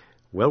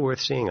 Well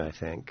worth seeing, I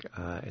think.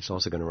 It's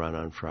also going to run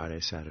on Friday,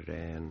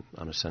 Saturday, and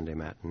on a Sunday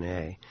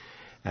matinee.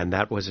 And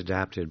that was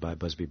adapted by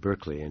Busby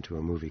Berkeley into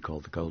a movie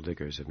called The Gold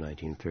Diggers of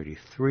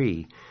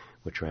 1933,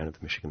 which ran at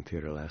the Michigan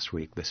Theater last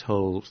week. This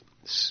whole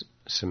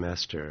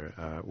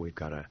semester, we've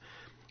got a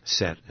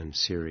set and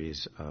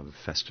series of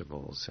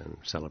festivals and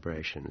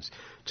celebrations.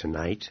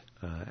 Tonight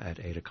at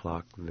 8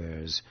 o'clock,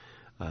 there's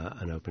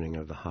an opening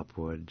of the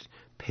Hopwood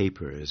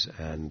papers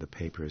and the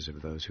papers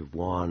of those who've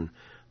won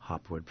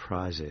Hopwood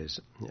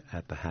prizes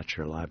at the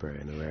Hatcher Library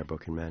in the Rare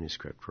Book and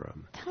Manuscript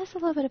Room. Tell us a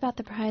little bit about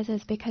the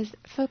prizes, because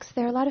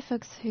there are a lot of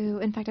folks who,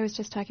 in fact, I was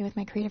just talking with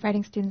my creative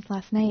writing students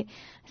last night.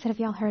 I said, have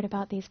y'all heard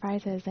about these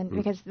prizes? And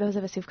because those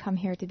of us who've come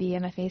here to be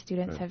MFA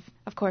students have,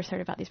 of course,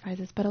 heard about these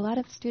prizes, but a lot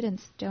of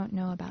students don't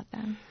know about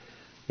them.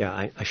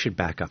 Yeah, I should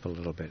back up a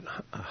little bit.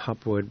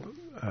 Hopwood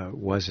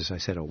was, as I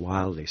said, a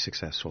wildly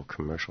successful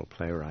commercial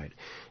playwright.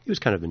 He was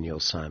kind of the Neil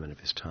Simon of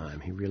his time.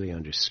 He really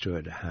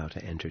understood how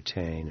to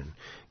entertain and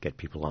get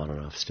people on and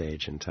off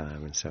stage in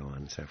time and so on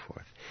and so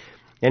forth.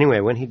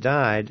 Anyway, when he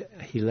died,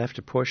 he left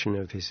a portion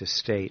of his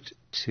estate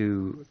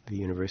to the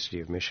University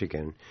of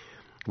Michigan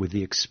with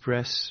the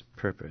express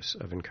purpose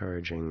of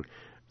encouraging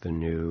the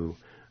new,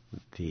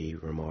 the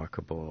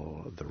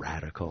remarkable, the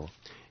radical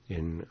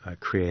in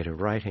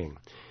creative writing.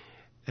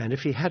 And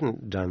if he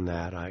hadn't done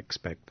that, I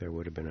expect there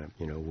would have been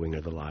a wing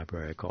of the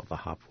library called the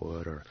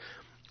Hopwood, or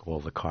all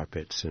the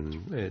carpets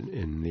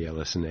in the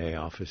LS&A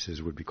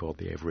offices would be called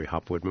the Avery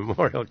Hopwood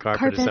Memorial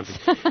Carpet or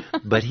something.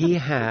 But he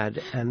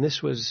had, and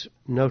this was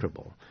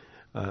notable,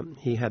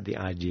 he had the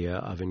idea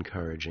of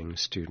encouraging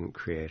student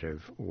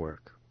creative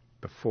work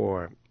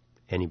before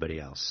anybody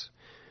else.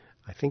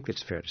 I think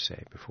it's fair to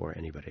say before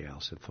anybody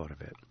else had thought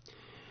of it.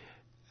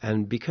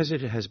 And because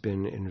it has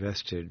been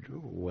invested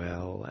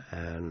well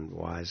and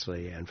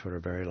wisely and for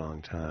a very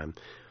long time,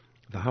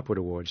 the Hopwood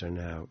Awards are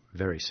now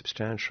very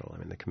substantial. I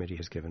mean, the committee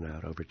has given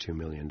out over $2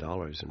 million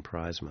in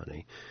prize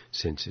money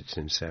since its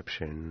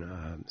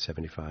inception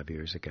 75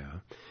 years ago.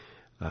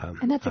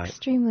 And that's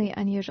extremely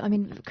unusual. I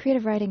mean,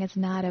 creative writing is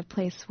not a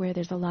place where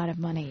there's a lot of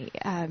money,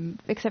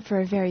 except for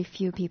a very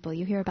few people.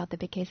 You hear about the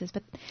big cases,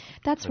 but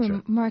that's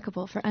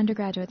remarkable for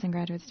undergraduates and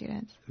graduate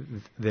students.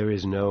 There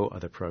is no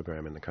other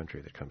program in the country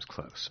that comes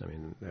close. I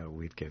mean,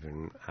 we've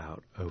given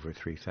out over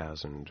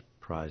 3,000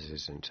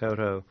 prizes in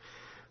toto.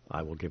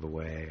 I will give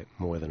away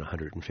more than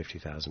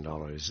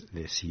 $150,000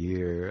 this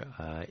year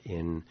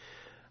in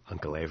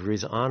Uncle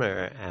Avery's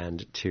honor,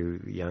 and to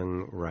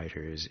young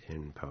writers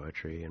in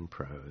poetry and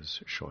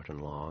prose, short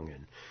and long,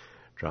 and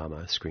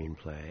drama,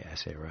 screenplay,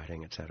 essay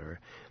writing, etc.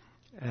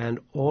 And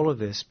all of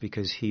this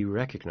because he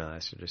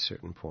recognized at a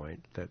certain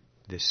point that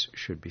this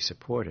should be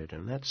supported,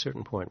 and that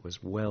certain point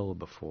was well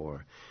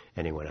before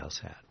anyone else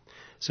had.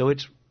 So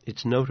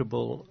it's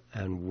notable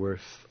and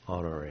worth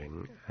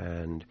honoring,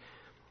 and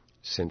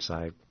since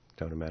I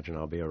don't imagine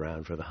I'll be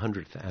around for the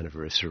 100th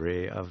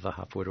anniversary of the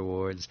Hopwood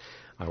Awards,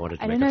 I wanted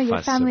to make a fuss. I don't know,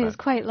 your family is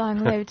quite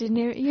long-lived, didn't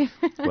you?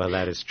 Well,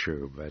 that is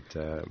true, but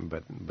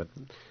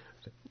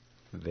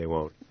they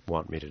won't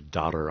want me to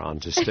dodder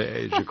onto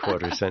stage a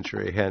quarter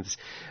century hence.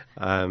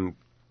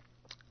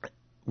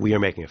 We are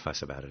making a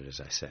fuss about it, as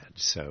I said.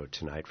 So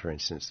tonight, for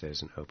instance,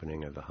 there's an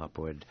opening of the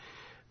Hopwood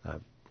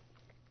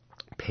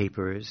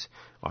papers.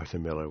 Arthur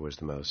Miller was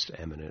the most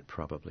eminent,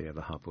 probably, of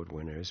the Hopwood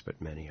winners,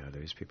 but many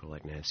others, people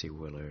like Nancy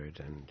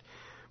Willard and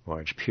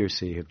Marge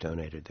Piercy, have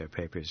donated their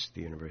papers to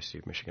the University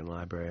of Michigan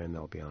Library, and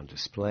they'll be on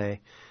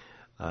display.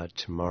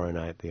 Tomorrow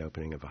night, the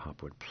opening of a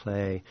Hopwood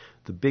play.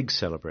 The big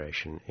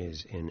celebration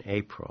is in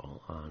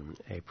April, on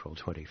April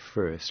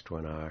 21st,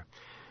 when our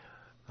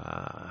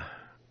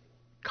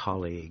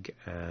colleague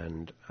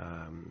and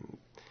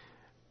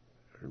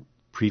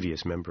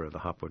previous member of the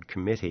Hopwood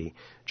Committee,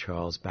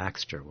 Charles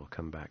Baxter, will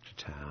come back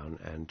to town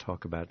and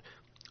talk about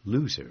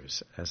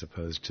losers as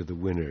opposed to the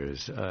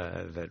winners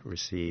that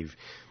receive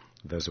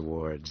those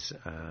awards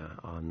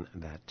on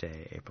that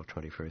day, April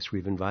 21st.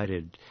 We've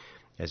invited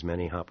as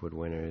many Hopwood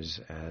winners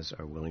as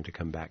are willing to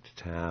come back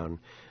to town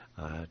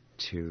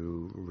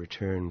to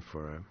return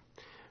for a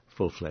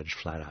full-fledged,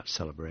 flat-out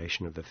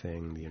celebration of the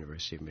thing. The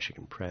University of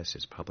Michigan Press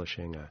is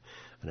publishing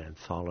an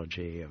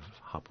anthology of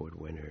Hopwood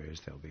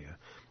winners. There'll be a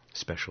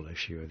special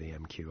issue of the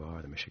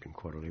MQR, the Michigan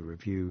Quarterly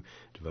Review,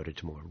 devoted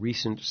to more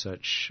recent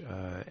such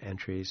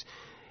entries.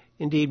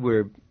 Indeed,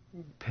 we're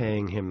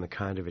paying him the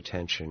kind of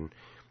attention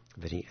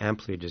that he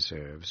amply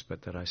deserves,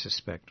 but that I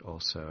suspect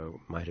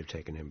also might have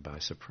taken him by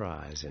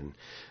surprise in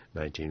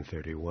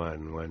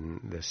 1931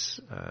 when this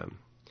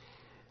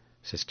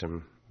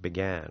system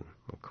began.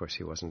 Of course,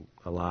 he wasn't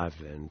alive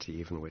then to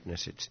even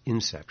witness its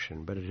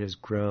inception, but it has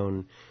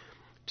grown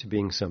to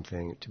be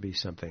something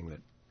that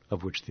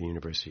of which the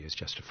university is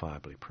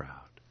justifiably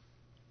proud.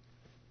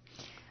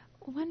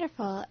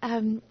 Wonderful.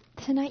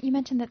 Tonight, you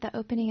mentioned that the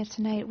opening is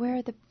tonight. Where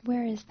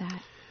is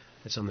that?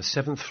 It's on the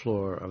 7th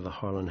floor of the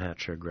Harlan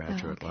Hatcher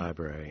Graduate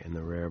Library in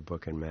the Rare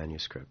Book and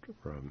Manuscript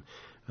Room.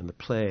 And the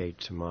play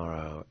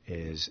tomorrow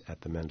is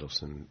at the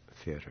Mendelssohn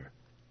Theater.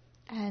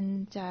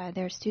 And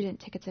there are student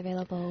tickets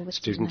available with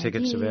student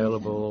tickets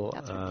available.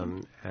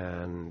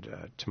 And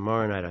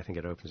tomorrow night, I think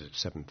it opens at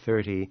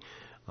 7:30.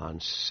 On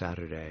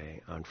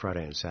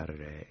Friday and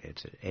Saturday,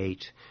 it's at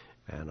 8.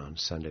 And on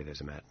Sunday,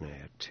 there's a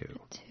matinee at 2.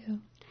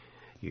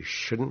 You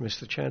shouldn't miss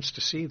the chance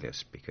to see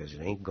this, because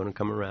it ain't going to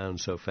come around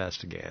so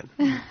fast again.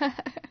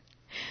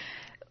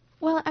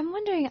 Well, I'm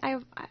wondering,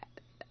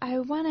 I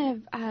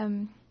want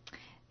to,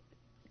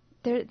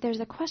 there's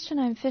a question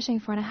I'm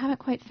fishing for, and I haven't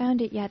quite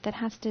found it yet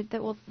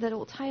that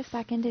will tie us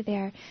back into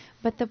there.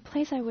 But the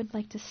place I would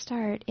like to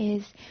start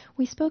is,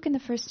 we spoke in the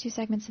first 2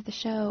 segments of the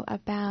show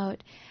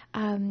about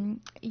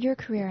your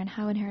career and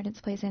how inheritance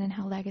plays in and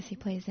how legacy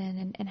plays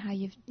in, and how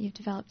you've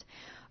developed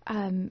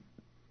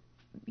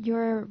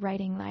your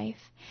writing life.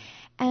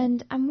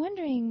 And I'm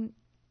wondering,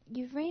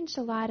 you've ranged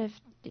a lot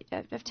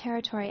of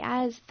territory,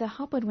 as the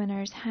Hopwood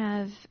winners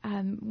have.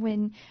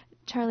 When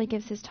Charlie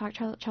gives his talk,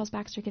 Charles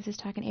Baxter gives his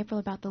talk in April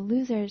about the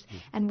losers,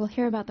 and we'll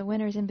hear about the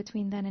winners in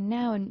between then and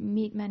now and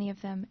meet many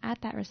of them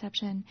at that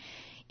reception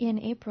in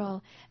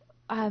April.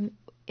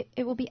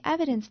 It will be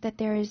evidence that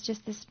there is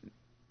just this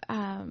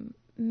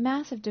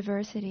massive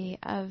diversity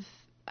of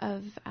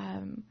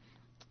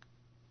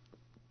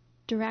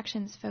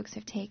directions folks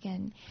have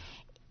taken.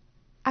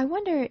 I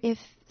wonder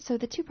so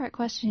the 2-part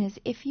question is,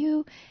 if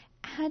you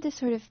had to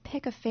sort of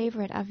pick a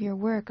favorite of your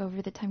work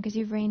over the time, because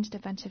you've ranged a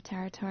bunch of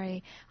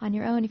territory on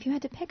your own, if you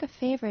had to pick a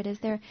favorite, is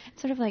there,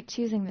 sort of like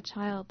choosing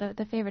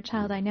the favorite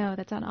child? I know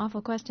that's an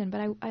awful question, but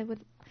I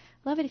would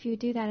love it if you would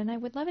do that, and I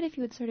would love it if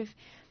you would sort of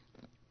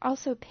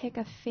also pick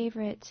a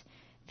favorite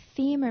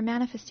theme or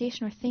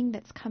manifestation or thing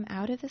that's come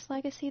out of this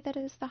legacy that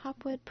is the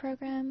Hopwood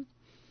program,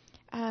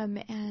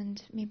 and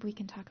maybe we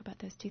can talk about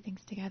those 2 things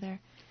together.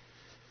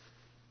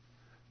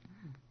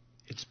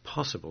 It's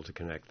possible to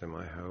connect them,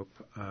 I hope.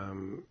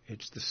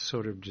 It's the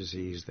sort of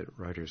disease that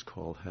writers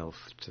call health,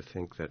 to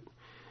think that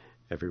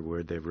every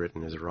word they've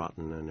written is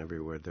rotten and every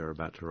word they're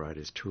about to write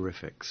is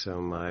terrific. So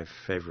my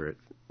favorite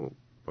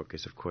book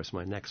is, of course,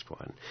 my next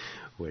one,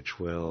 which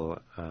will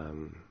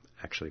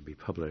actually be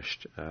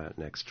published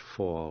next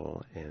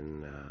fall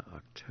in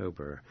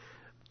October.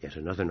 Yet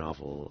another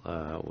novel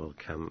will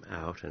come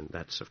out, and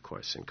that's, of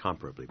course,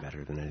 incomparably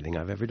better than anything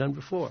I've ever done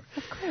before.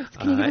 Of course.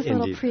 Can you give us a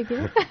little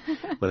preview?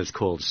 Well, it's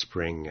called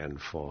Spring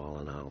and Fall,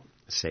 and I'll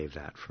save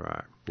that for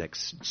our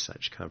next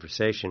such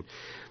conversation.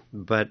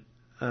 But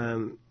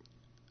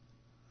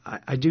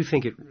I do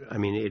think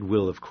it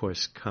will, of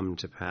course, come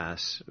to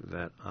pass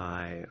that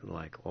I,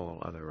 like all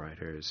other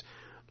writers,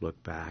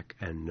 look back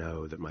and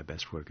know that my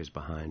best work is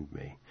behind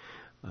me.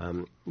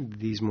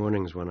 These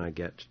mornings when I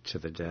get to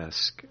the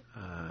desk,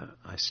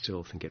 I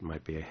still think it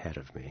might be ahead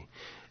of me.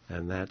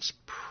 And that's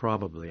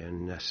probably a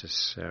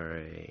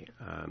necessary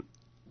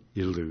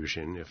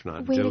illusion, if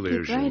not delusion,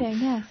 to keep writing,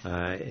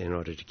 yes. In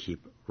order to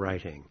keep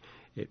writing.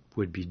 It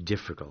would be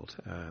difficult,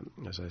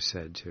 as I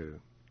said, to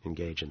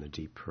engage in the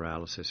deep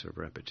paralysis of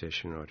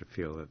repetition, or to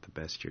feel that the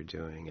best you're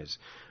doing is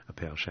a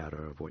pale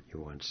shadow of what you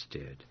once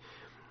did.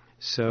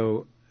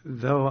 So,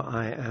 though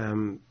I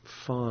am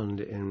fond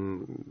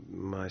in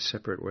my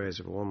separate ways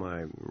of all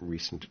my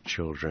recent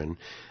children,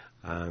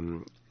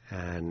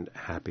 and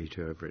happy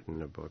to have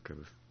written a book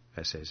of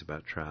essays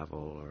about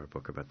travel, or a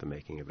book about the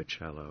making of a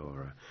cello,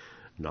 or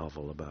a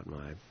novel about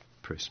my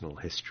personal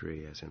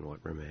history, as in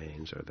What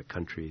Remains, or the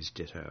country's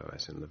ditto,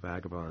 as in The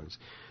Vagabonds,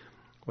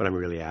 what I'm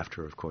really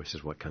after, of course,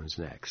 is what comes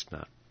next,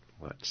 not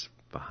what's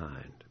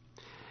behind.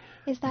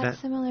 Is that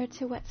similar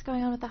to what's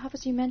going on with the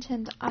Hopwoods? You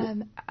mentioned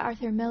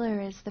Arthur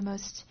Miller is the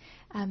most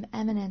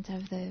eminent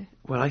of the...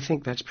 Well, I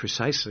think that's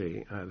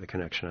precisely the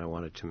connection I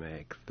wanted to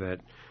make, that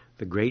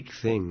the great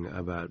thing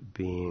about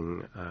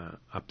being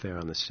up there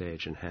on the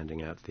stage and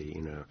handing out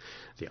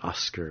the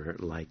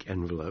Oscar-like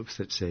envelopes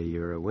that say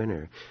you're a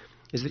winner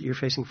is that you're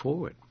facing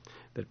forward,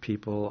 that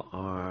people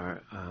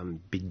are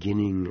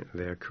beginning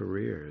their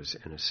careers,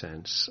 in a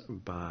sense,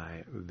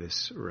 by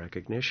this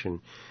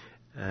recognition.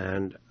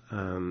 And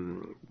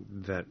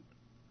that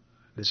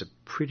there's a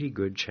pretty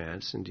good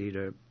chance, indeed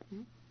a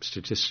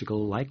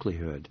statistical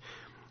likelihood,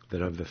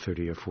 that of the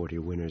 30 or 40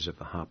 winners of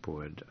the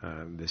Hopwood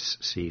this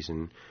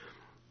season,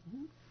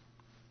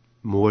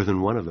 more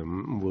than one of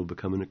them will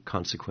become a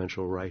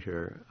consequential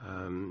writer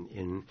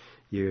in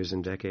years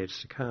and decades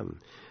to come.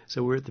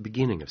 So we're at the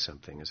beginning of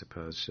something as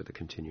opposed to the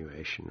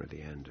continuation or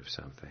the end of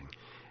something.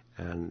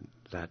 And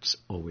that's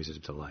always a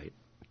delight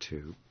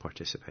to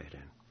participate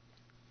in.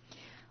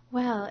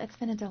 Well, it's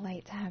been a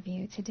delight to have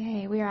you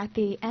today. We are at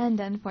the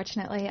end,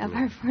 unfortunately, of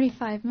our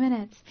 45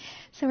 minutes,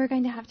 so we're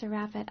going to have to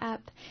wrap it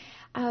up.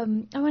 I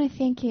want to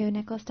thank you,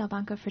 Nicholas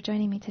Delbanco, for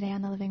joining me today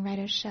on the Living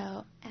Writers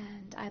Show,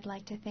 and And I'd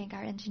like to thank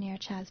our engineer,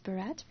 Chaz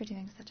Barrett, for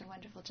doing such a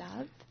wonderful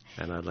job.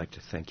 And I'd like to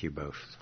thank you both.